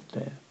once lived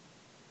there,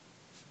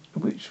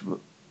 and which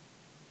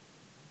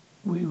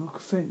we were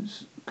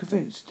convinced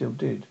still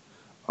did.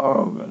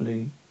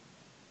 Arrogantly,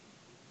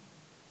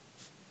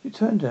 it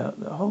turned out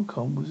that Hong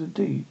Kong was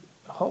indeed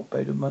a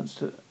hotbed of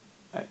monster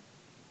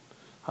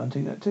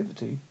hunting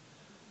activity.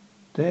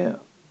 There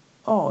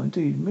are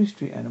indeed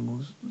mystery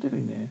animals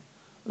living there,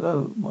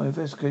 though my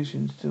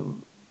investigations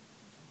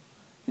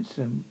into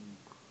them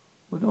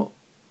would not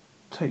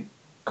take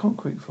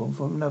concrete form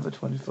for another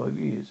 25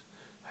 years.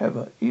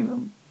 However,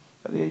 even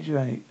at the age of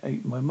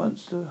eight my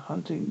monster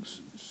hunting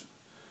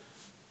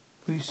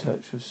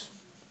research was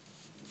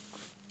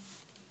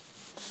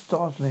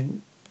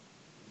starting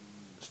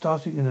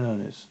in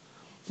earnest.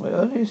 My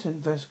earliest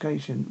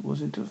investigation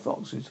was into the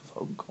foxes of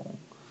Hong Kong,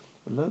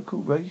 a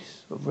local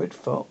race of red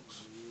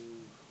fox,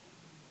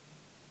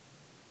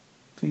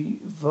 the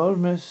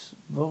Vulmus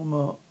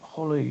vulma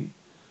holly,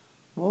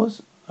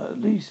 was, at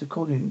least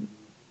according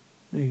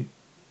to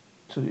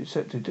the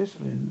accepted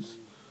disciplines,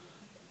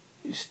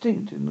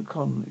 extinct in the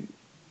colony.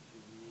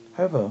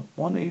 However,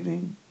 one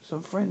evening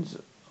some friends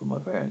of my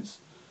parents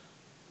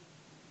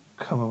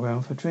come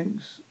around for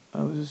drinks,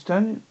 and I was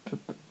astounded to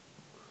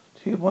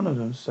hear one of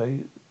them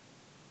say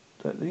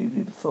that the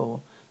evening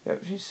before they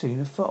actually seen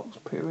a fox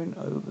peering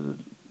over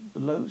the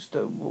low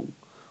stone wall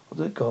of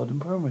their garden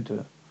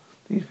perimeter.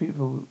 These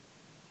people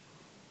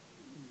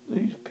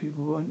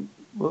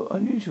were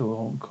unusual in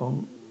Hong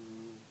Kong.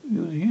 It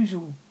was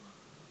usual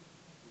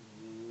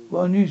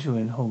well unusual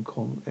in Hong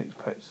Kong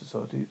expat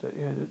society that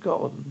he had a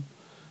garden.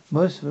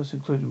 Most of us,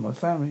 including my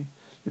family,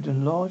 lived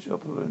in large,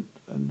 opulent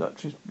and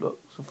luxurious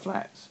blocks of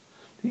flats.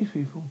 These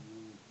people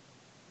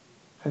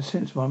had,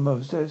 since my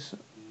mother's death,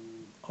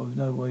 I had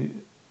no way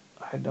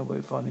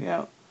of finding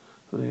out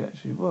who they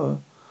actually were,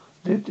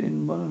 lived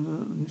in one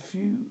of the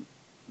few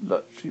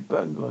luxury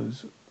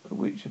bungalows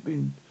which had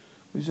been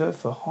reserved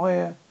for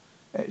higher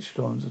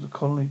echelons of the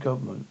colonial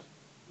government.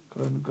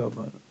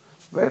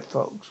 Red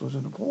fox was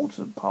an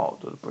important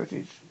part of the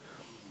British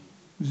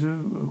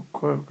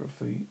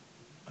zoography,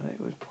 and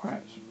it was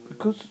perhaps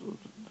because of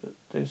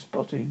their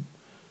spotting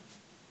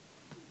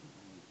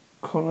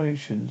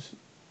correlations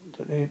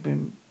that they had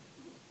been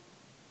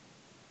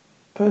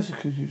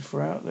persecuted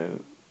throughout their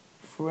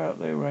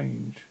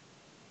range.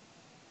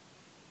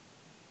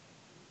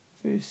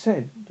 It is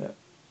said that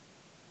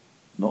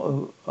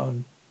not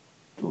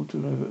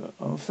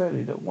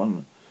unfairly that one of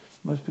the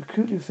most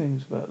peculiar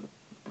things about the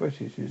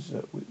British is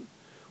that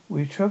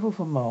we travel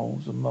for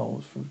miles and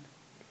miles through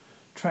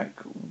track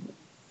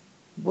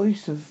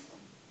waste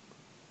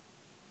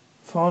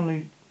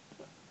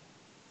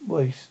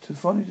to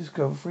finally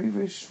discover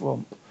feverish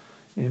swamp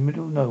in the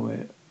middle of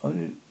nowhere,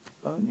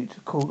 only to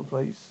call the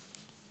place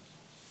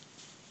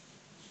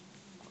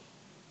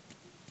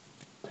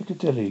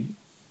Piccadilly.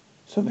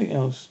 Something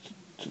else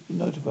to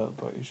note about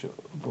the British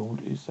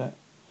abroad is that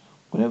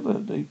whenever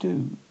they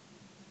do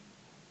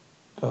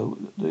go,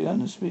 the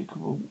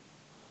unspeakable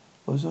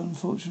was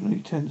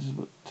unfortunately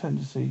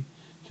tendency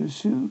to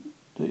pursue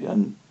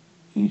the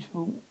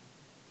uneatable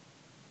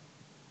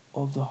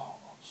of the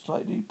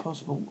slightly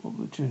possible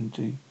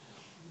opportunity.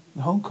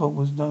 Hong Kong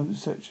was no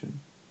exception.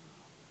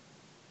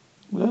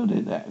 Although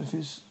the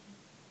activists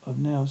have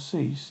now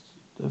ceased,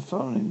 the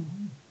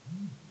following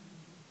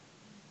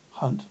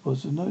hunt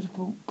was a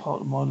notable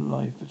part of my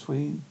life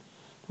between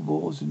the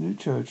wars in New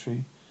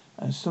Territory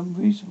and some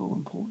reasonable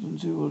important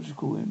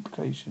zoological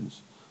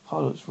implications.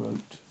 Harlots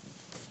wrote,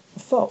 the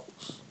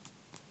fox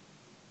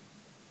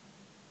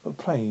of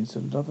plains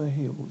and lower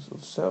hills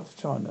of South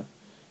China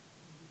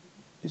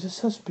is a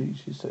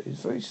subspecies that is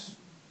very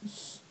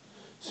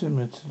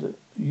similar to the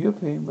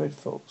European red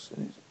fox,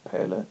 and it's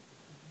paler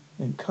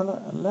in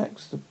colour and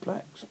lacks the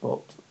black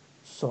spot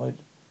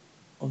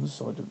on the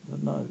side of the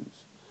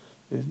nose.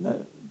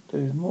 There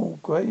is more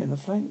grey in the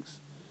flanks,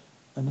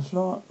 and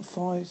the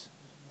thighs,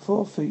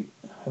 4 feet,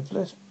 have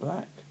less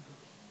black.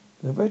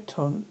 The red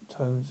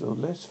tones are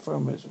less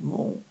prominent,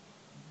 more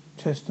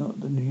chestnut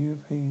than the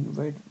European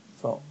red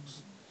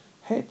fox.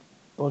 Head,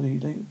 body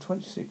length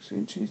 26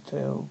 inches,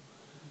 tail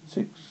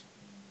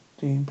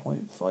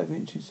 16.5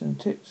 inches, and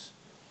tips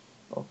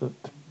of the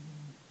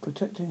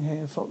protecting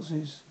hair.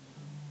 Foxes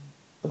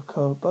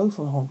occur both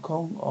on Hong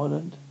Kong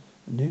Island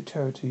and New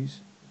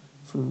Territories,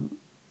 though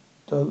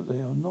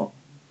they are not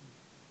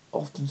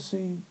often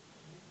seen.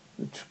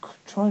 The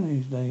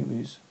Chinese name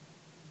is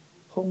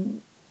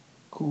Hong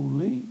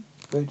Kuli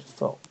red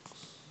fox.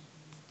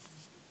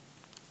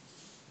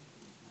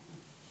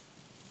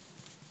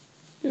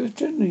 It was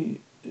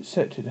generally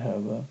accepted,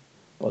 however,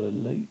 by the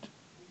mid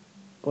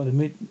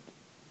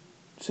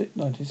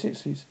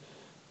 1960s,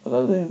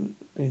 although there have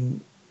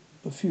been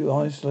a few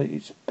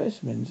isolated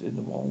specimens in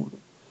the wild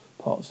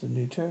parts of the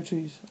New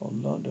Territories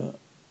on London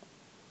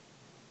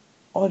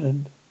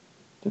Island.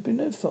 There have been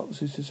no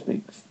foxes to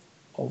speak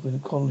of in the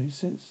colony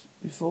since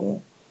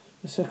before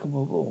the Second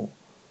World War.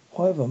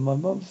 However, my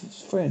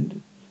mother's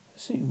friend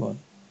has seen one,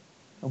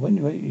 and when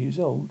you're 8 years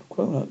old,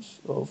 grown-ups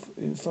are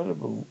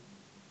infallible.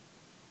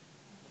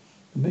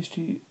 The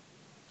mystery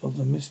of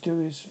the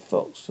mysterious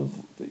fox of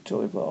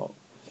Victoria Park,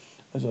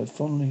 as I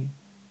fondly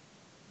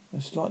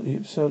and slightly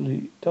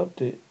absurdly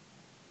dubbed it,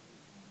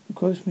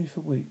 engrossed me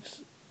for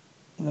weeks,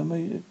 and I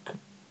made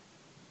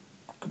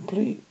a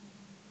complete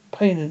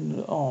pain in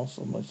the arse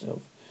of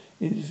myself,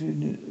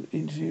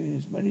 interviewing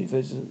as many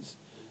visitors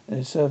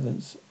and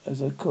servants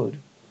as I could,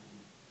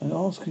 and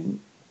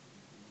asking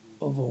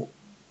all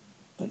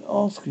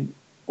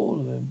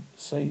of them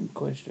the same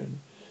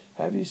question: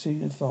 have you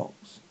seen a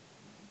fox?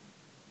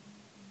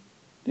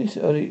 This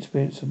early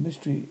experience of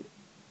mystery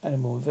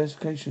animal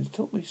investigations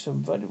taught me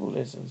some valuable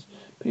lessons.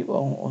 People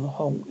are on the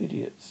whole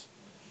idiots.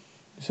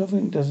 If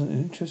something doesn't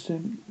interest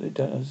them, they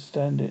don't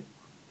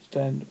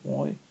understand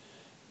why it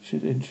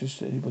should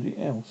interest anybody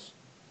else.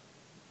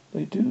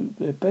 They do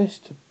their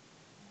best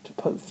to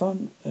poke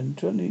fun and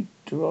gently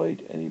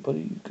deride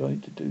anybody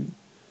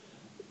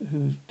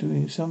who's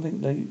doing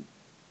something they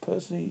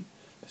personally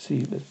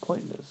perceive as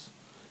pointless.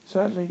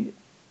 Sadly,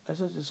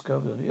 as I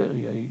discovered at the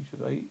early age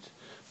of 8,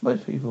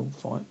 most people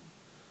find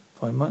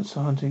months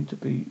of hunting to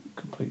be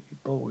completely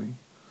boring.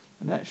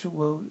 The natural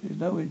world is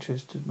no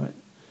interest to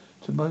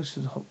most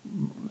of the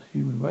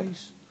human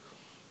race.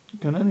 You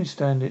can only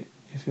stand it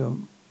if you're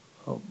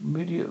a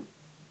immediate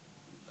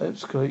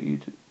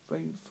excavated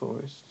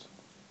rainforest.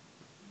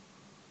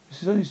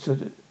 This is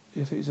understood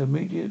if it's a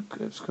immediate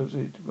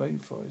excavated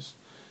rainforest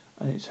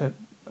and its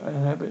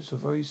habits are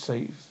very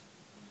safe.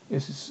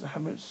 If its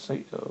habits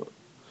are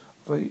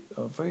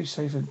very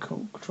safe and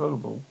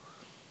controllable,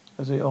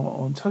 as they are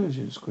on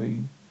television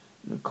screen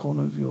in the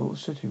corner of your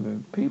sitting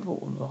room. People,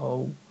 on the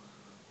whole,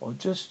 are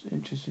just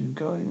interested in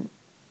going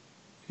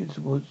into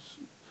the woods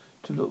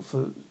to look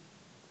for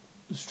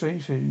the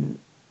strange thing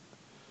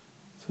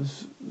for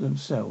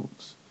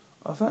themselves.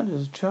 I found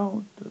as a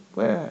child that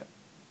where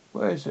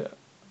is it?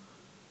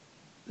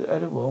 The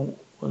edible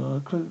when I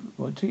include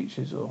my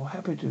teachers are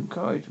happy to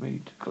encourage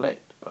me to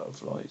collect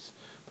butterflies.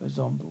 For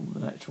example, the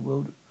natural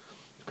world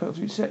is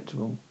perfectly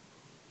acceptable.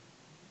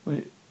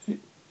 When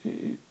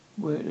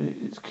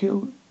it's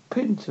killed,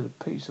 pinned to the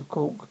piece of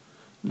cork,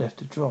 left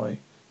to dry.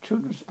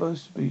 Children are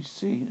supposed to be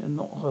seen and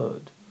not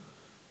heard.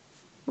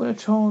 When a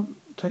child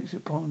takes it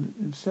upon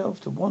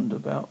himself to wonder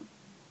about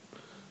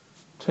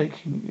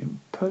asking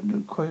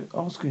impertinent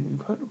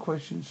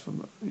questions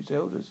from his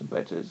elders and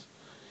betters,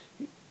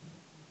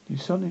 he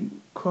suddenly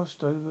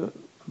crossed over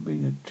from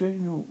being a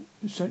general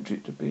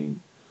eccentric to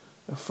being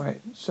a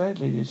frat.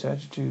 Sadly, this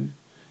attitude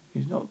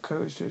is not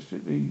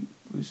characteristically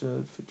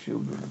reserved for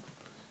children.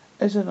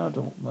 As an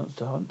adult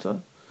monster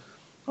hunter,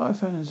 I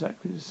found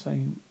exactly the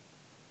same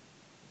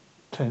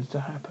tends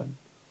to happen.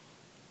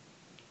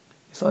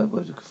 If I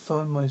were to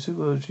confine my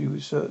zoology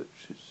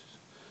researches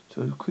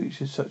to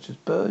creatures such as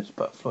birds,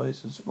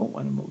 butterflies, and small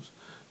animals,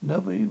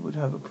 nobody would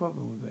have a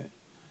problem with it.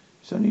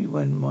 It's only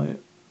when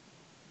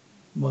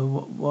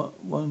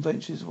one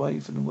ventures away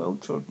from the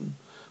well-trodden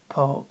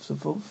paths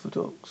of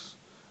orthodox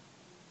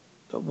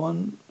that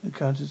one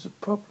encounters a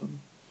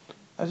problem.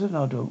 As an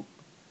adult,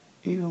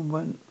 even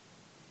when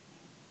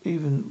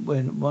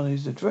one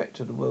is the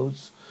director of the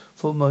world's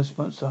foremost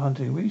monster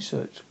hunting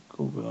research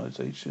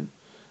organisation,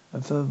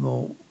 and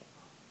furthermore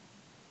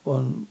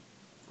one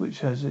which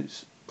has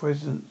its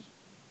president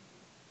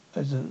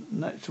as a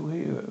natural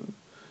hero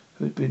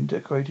who has been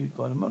decorated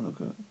by the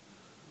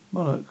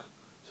monarch,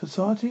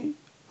 society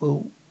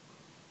will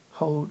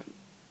hold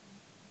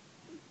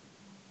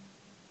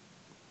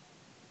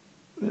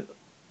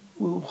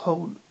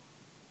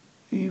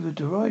either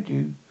deride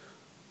you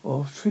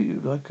or treat you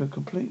like a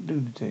complete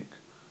lunatic.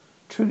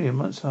 Truly, a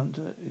monster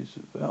hunter is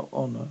without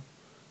honour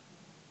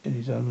in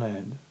his own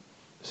land.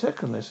 The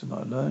second lesson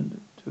I learned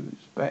to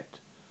respect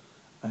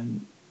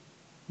and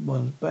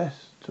one's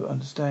best to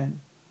understand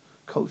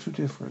cultural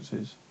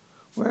differences.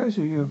 Whereas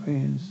the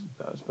Europeans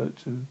that I spoke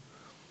to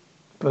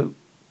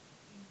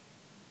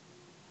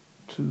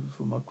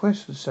for my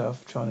quest to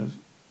South China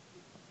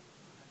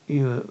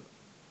either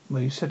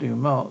made silly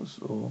remarks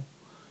or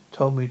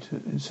told me to,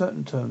 in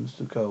certain terms,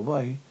 to go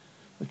away,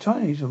 the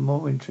Chinese were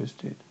more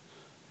interested.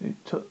 They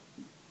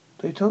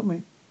told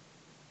me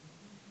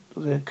that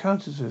their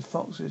encounters with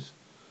foxes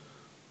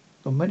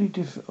of many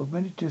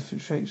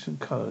different shapes and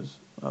colours.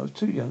 I was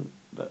too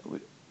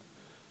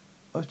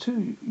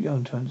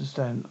young to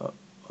understand.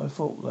 I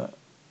thought that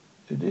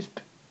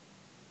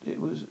it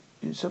was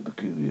in some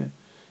peculiar,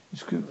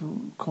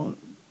 inscrutable,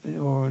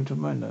 inoriental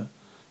manner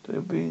that they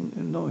were being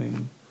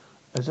annoying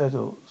as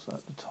adults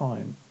at the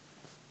time.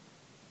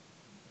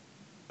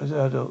 As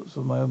adults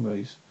of my own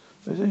race.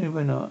 It was only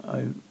when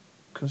I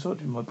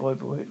consulted my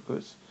Bible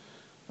headquarters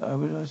that I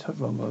realised how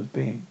wrong I was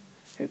being.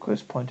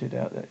 Headquarters pointed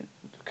out that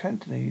the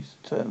Cantonese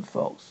term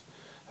fox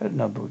had a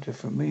number of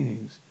different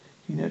meanings.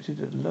 He noted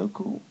that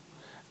local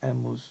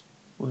animals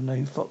were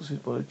named foxes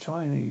by the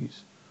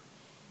Chinese.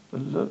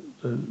 The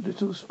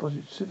little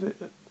spotted civet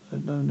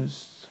known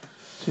as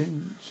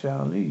Tin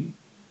Chao Li,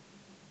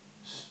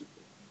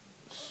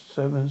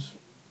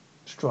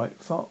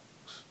 seven-striped fox.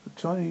 The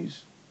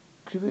Chinese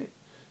civet,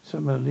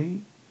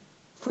 similarly,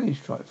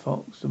 three-striped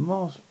fox. The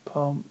masked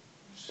palm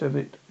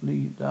civet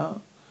Li La,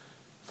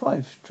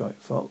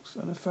 five-striped fox,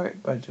 and a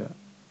ferret badger,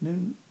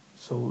 Nin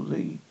Sol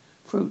Li,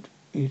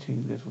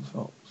 fruit-eating little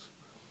fox.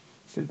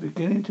 It was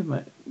beginning to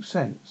make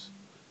sense.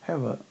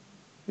 However,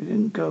 it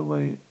didn't go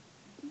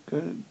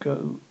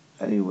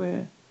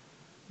anywhere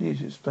near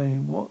to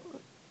explaining what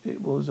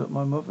it was that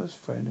my mother's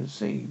friend had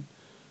seen,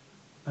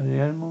 and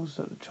the animals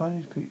that the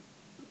Chinese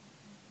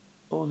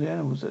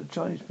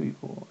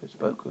people had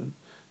spoken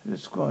and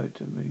described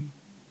to me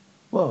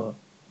were,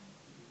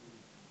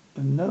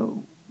 and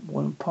no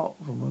one apart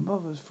from my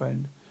mother's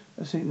friend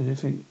had seen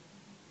anything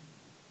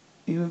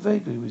even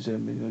vaguely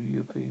resembling a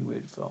European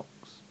red fox.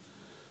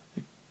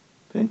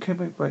 Then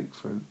came a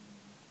breakthrough.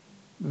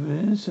 With the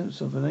innocence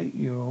of an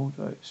 8-year-old,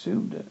 I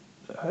assumed that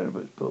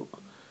Haliburt's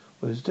book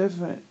was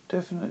a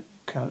definite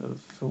account of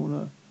the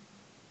fauna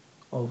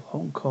of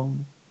Hong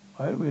Kong.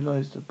 I had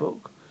realised the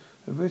book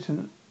had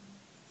written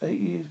 8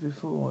 years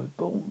before I was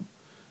born,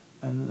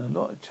 and a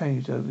lot had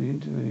changed over the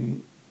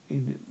intervening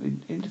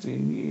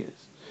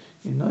years.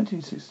 In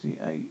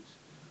 1968,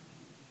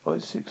 I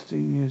was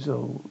 16 years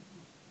old.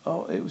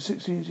 It was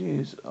 16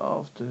 years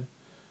after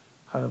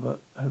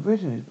Halibut had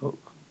written his book.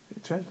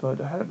 It transpired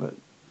that Halibut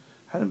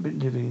hadn't been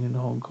living in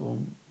Hong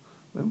Kong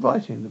when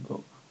writing the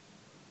book.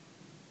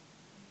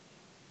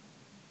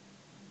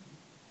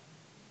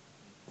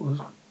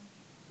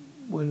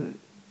 When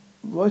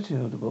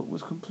writing of the book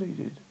was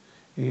completed,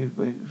 he had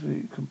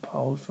basically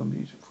compiled from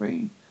his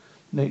free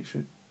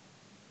nature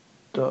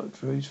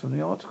directories from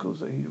the articles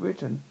that he'd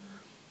written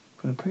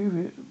from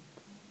the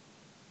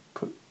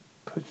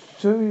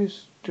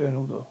prestigious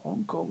journal, the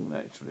Hong Kong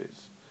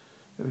Naturalist.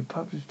 It was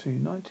published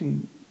between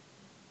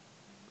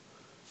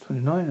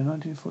 1929 and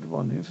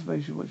 1941. The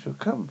information which I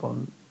come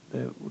upon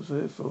there was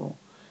therefore,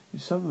 in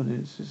some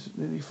instances,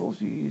 nearly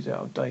 40 years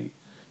out of date.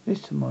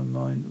 This, to my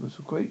mind, was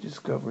a great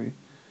discovery.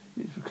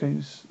 It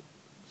became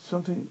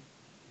something.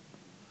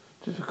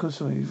 Just because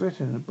something is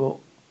written in a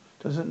book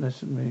doesn't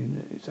necessarily mean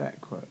that it's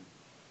accurate.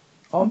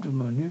 Armed with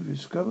my new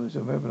discoveries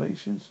and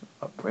revelations,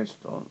 I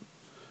pressed on.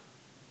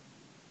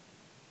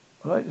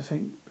 I like to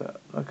think that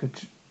like a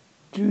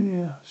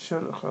junior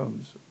Sherlock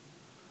Holmes,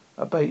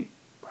 a bait,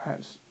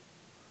 perhaps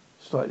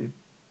slightly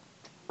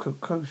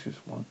precocious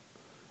one.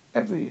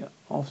 Every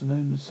afternoon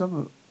in the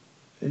summer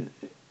of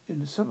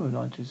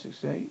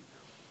 1968,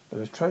 I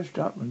was trudged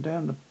up and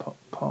down the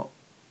Park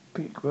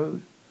Peak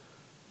Road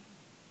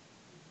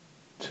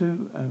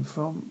to and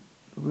from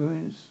the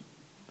ruins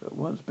that had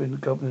once been the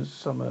governor's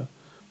summer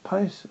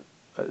palace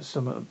at the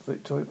summit of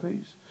Victoria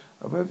Peak.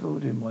 I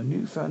revelled in my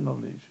newfound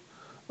knowledge,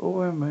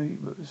 all around me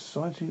but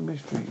exciting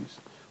mysteries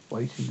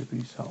waiting to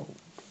be solved.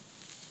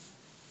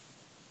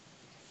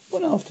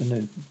 One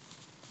afternoon,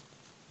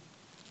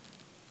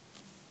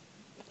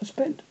 I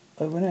spent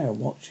over an hour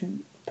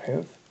watching a pair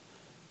of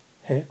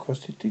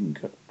hair-crusted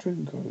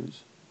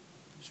dingoes,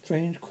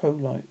 strange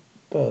crow-like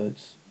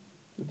birds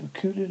with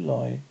peculiar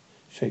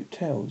lie-shaped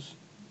tails,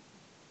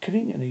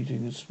 killing and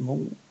eating a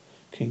small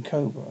king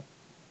cobra.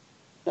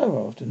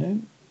 Another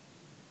afternoon,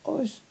 I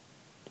was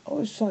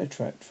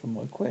sidetracked from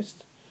my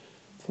quest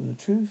from the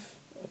truth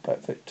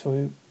about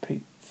Victoria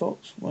Peak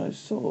fox when I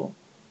saw,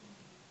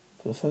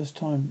 for the first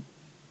time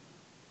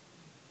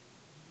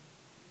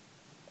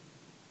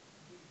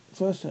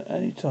at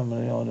any time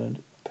on the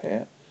island, a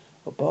pair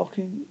of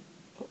barking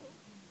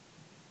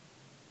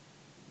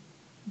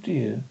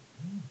deer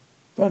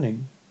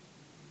running,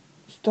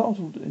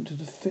 startled into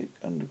the thick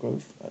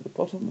undergrowth at the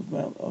bottom of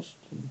Mount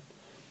Austin.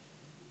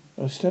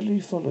 I steadily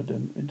followed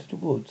them into the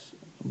woods,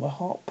 and my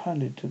heart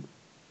pounded and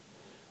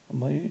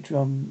my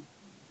eardrum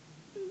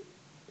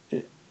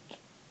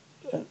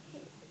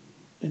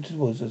into the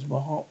woods as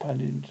my heart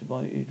pounded into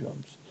my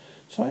eardrums.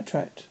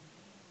 Sidetracked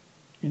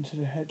into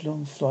the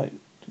headlong flight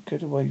to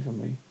get away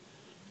from me,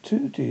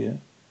 two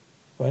deer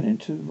ran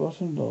into a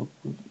rotten log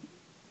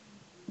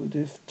with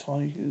their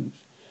tiny hooves.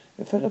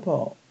 It fell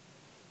apart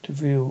to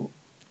reveal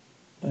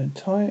an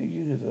entire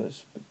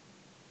universe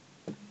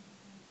of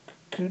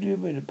peculiar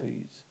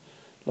millipedes,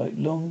 like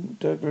long,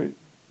 delicate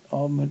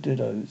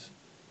armadillos,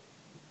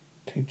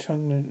 came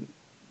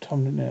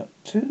tumbling out.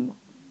 Two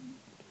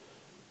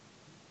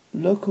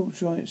local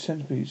giant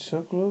centipedes,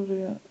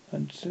 Circularia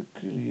and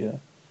Circulia,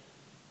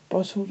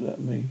 bustled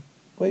at me,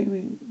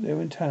 waving their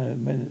antennae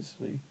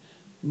menacingly.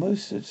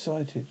 Most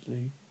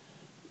excitedly,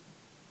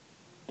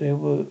 there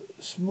were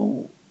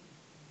three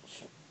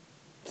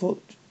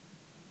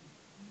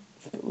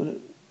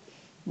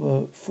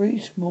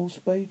small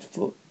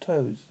spade-foot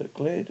toads that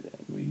glared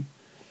at me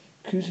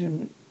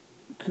accusingly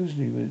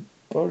with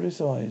bloodless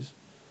eyes,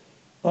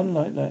 not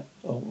unlike that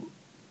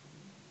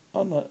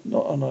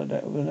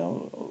of an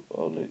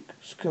alcoholic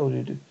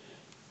scolded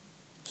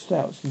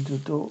slouched into a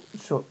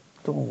shop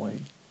doorway.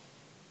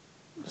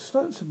 The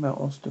slopes of Mount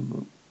Austin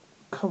were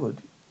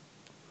covered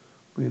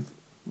with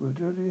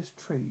rhododendron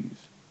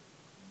trees,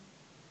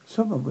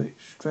 some of which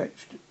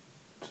stretched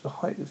to the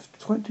height of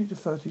 20 to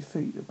 30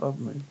 feet above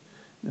me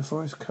in the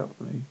forest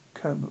canopy,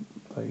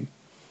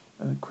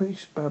 an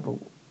increased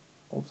babble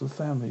of the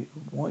family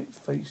of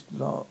white-faced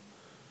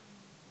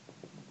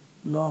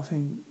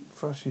laughing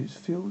thrushes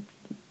filled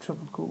the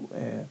tropical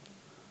air.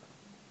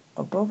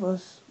 Above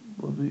us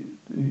was the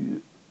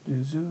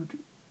azure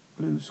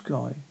blue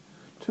sky.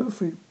 Two or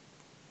three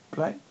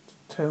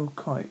black-tailed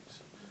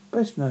kites,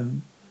 best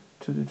known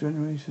to the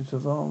generations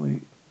of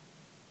army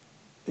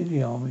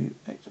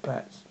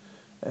expats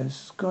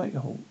as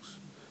skyhawks,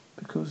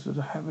 because of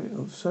the habit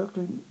of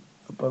circling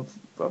above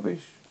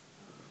rubbish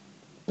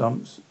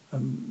dumps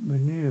and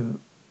manure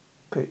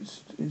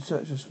pits in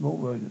search of small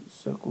rodents,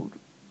 circled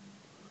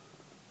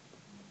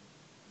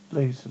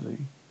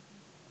lazily.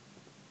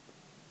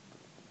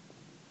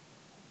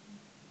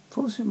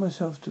 Forcing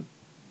myself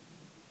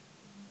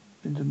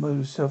into a mode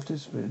of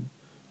self-discipline,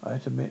 I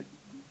had to admit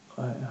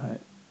I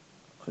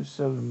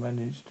seldom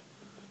managed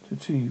to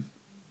achieve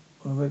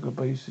on a regular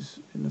basis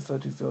in the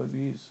 35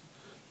 years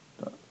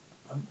that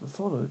have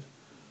followed.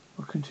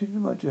 I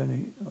continued my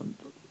journey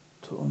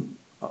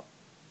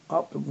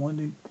up the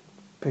winding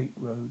peak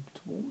road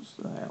towards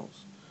the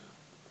house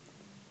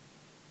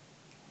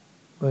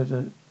where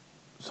the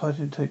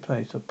sighting take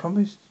place. I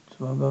promised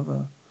to my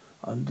mother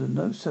under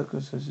no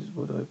circumstances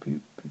would I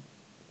be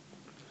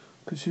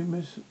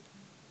presumous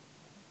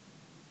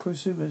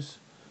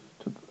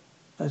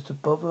as to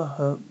bother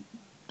her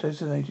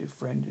designated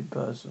friend in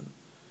person.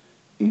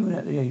 Even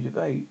at the age of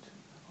 8,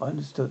 I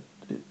understood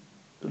the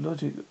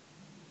logic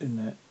in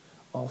that.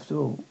 After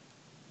all,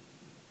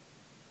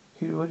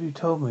 he had already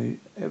told me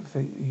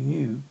everything he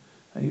knew,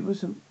 and he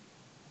wasn't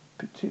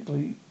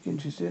particularly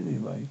interested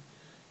anyway.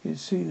 He had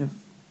seen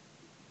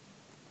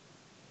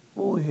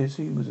All he had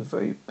seen was a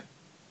very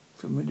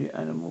familiar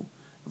animal,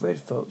 a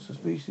red fox, a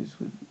species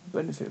with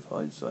benefit of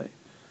hindsight.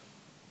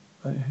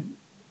 I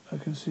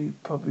can see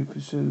probably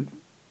pursued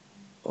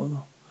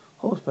on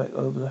horseback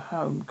over the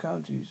Harum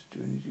counties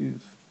during his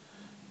youth,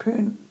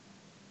 peering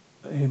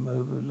at him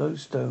over a low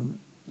stone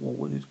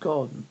wall in his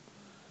garden.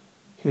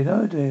 He had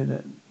no idea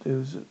that there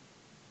was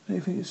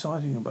anything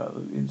exciting about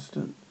the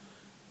incident.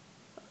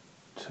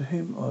 To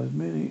him, I was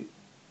merely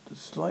the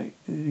slightly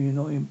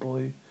annoying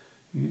boy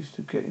who used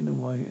to get in the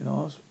way and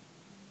ask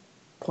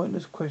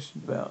pointless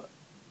questions about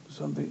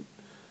something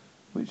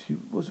which he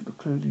wasn't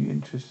particularly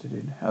interested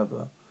in.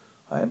 However,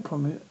 I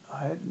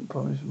hadn't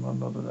promised my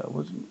mother that I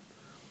wasn't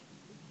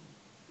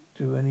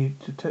do any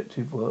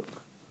detective work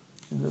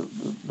in the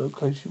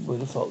location where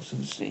the fox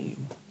was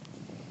seen.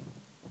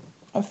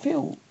 I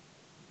feel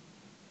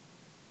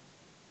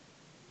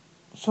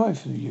sorry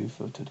for the youth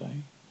of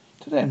today.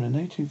 To them, the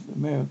Native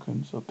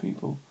Americans are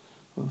people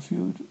who have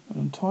fueled an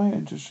entire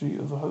industry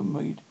of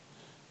homemade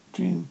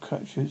dream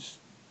catchers,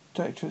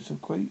 statuettes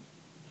of great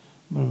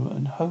moment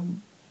and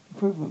home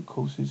improvement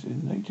courses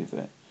in Native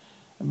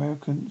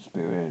American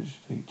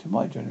spirituality. To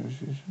my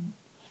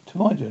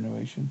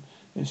generation,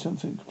 is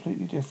something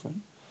completely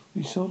different.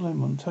 We saw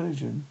them on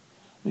television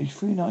at least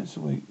 3 nights a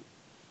week,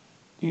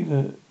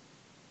 either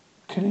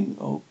killing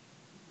or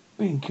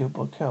being killed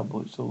by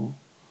cowboys, or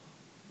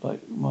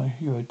like my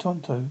hero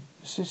Tonto,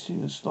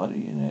 assisting a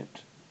slightly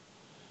inept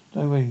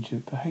Lone Ranger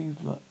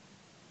behaved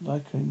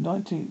like a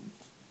 19th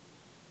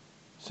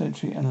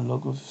century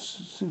analogue of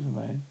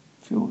Superman,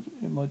 fueled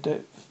in my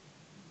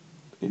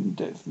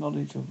in-depth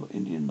knowledge of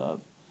Indian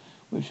love,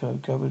 which I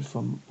gathered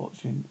from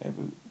watching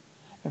every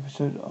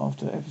episode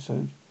after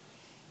episode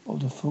of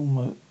the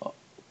former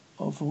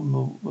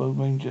Lone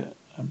Ranger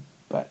and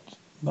Bat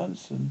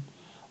Munson.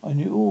 I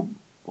knew all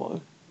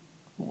what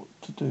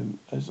to do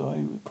as I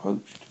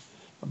approached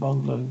a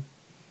bungalow.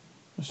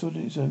 I stood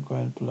in its own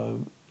ground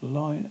below the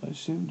line. I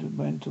assumed the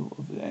mantle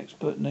of the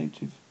expert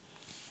Native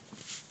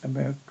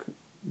American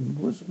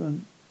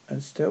woodsman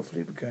and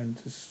stealthily began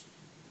to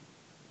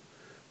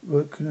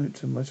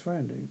reconnoiter my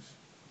surroundings.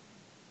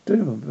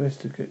 Doing my best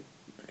to get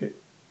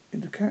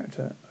into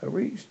character, I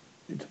reached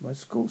into my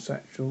school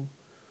satchel,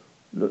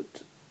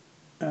 looked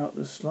out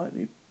the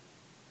slightly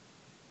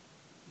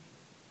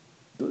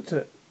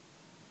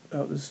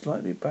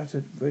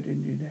battered red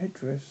Indian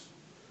headdress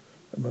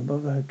that my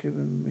mother had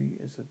given me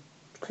as a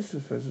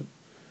Christmas present,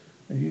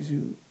 and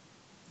using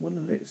one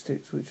of the lit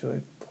sticks which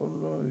I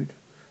borrowed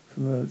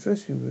from her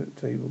dressing room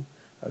table,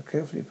 I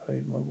carefully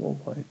applied my war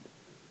paint.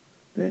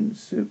 Then,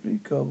 simply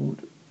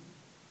garbed,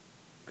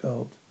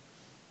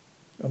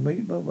 I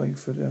made my way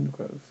through the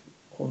undergrowth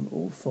on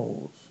all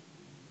fours.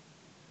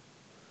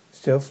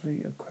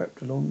 Stealthily, I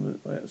crept along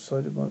the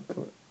outside of my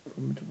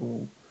perimeter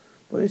wall.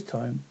 By this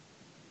time,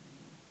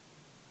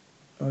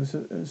 I was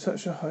in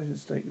such a heightened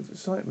state of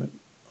excitement,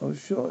 I was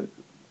sure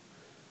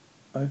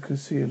I could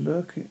see a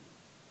lurking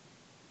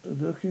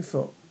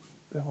fox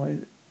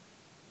behind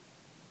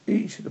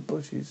each of the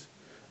bushes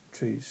and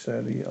trees.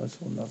 Sadly, I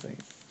saw nothing.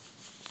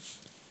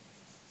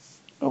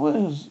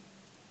 Aware as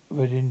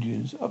Red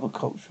Indians, other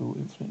cultural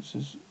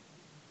influences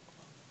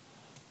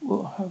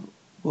will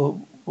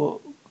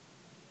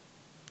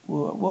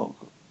work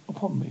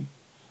upon me.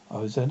 I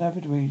was an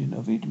avid reader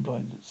of Eden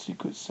Blind's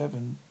Secret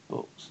 7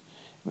 books,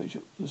 in which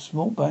a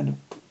small band of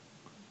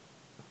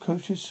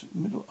precocious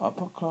middle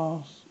upper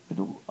class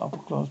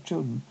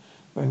children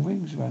wearing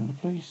rings around the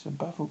police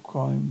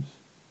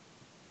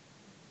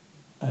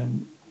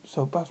and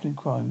solve baffling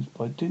crimes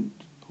by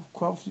dint of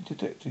crafty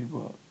detective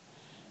work.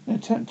 In an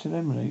attempt to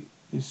eliminate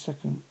these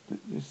second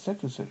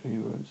set of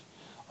heroes,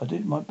 I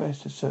did my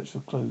best to search for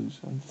clues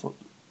and follow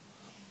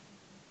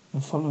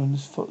in the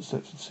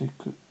footsteps of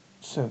Secret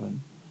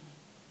 7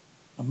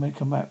 and make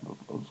a map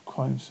of the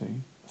crime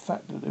scene. The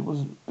fact that there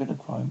wasn't been a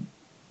crime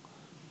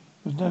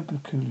was no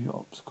peculiar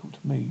obstacle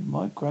to me.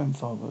 My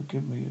grandfather had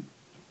given me a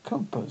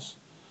compass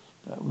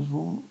that was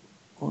worn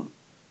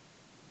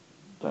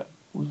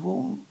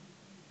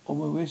on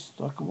my wrist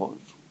like a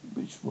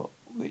wrist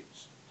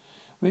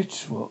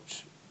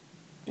watch.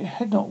 It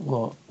had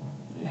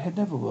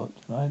never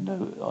worked, and I had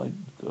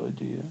no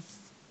idea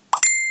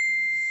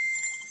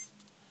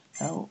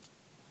how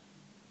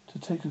to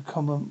take a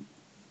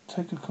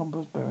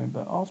compass bearing.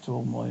 But after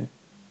all my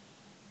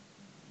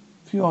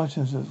few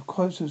items of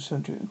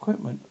quote-centric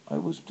equipment, I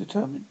was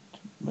determined to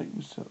make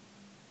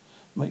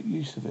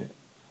use of it.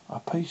 I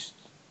paced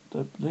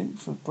the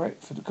length of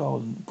breadth of the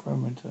garden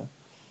perimeter.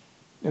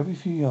 Every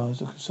few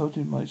yards I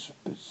consulted my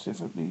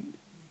specifically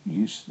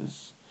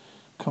useless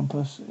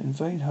compass in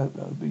vain hope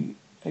that I would be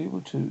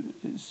able to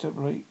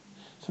extrapolate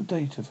some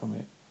data from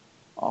it.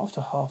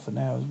 After half an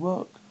hour's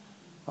work,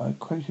 I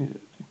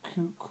created a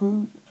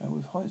crude and,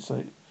 with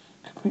hindsight,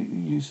 completely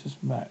useless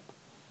map,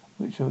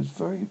 which I was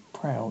very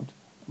proud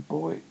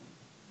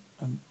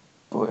and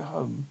brought it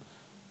home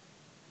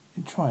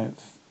in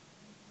triumph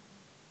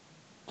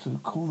to the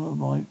corner of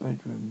my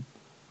bedroom,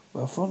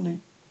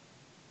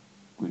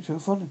 which I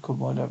fondly called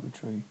my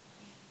laboratory.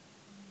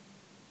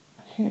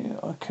 Here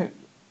I kept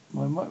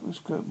my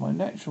microscope, my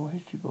natural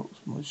history books,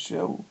 my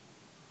shell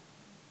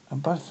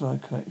and butterfly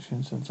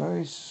collections, and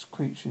various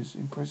creatures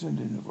imprisoned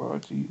in a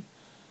variety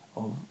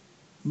of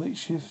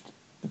makeshift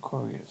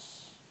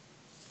aquariums.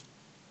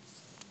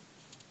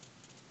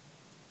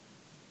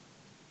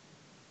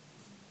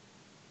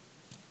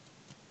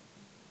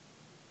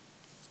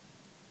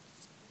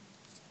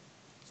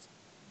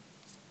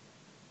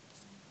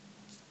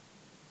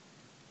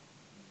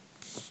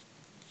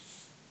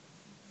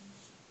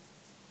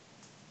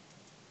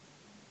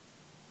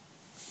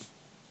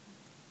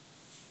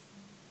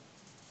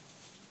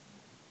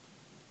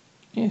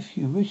 If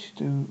you wish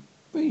to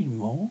read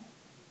more,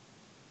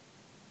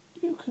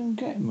 you can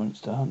get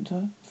Monster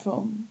Hunter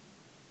from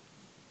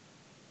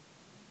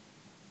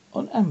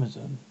on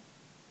Amazon.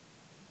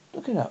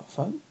 Look it up,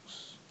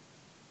 folks.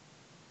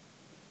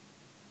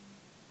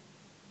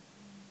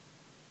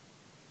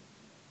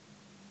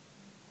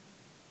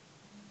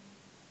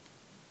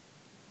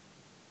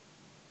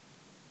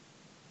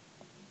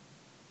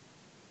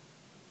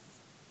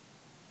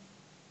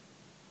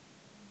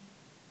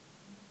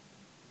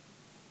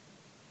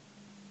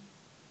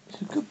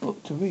 It's a good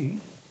book to read.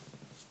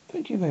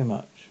 Thank you very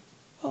much.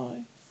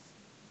 Bye.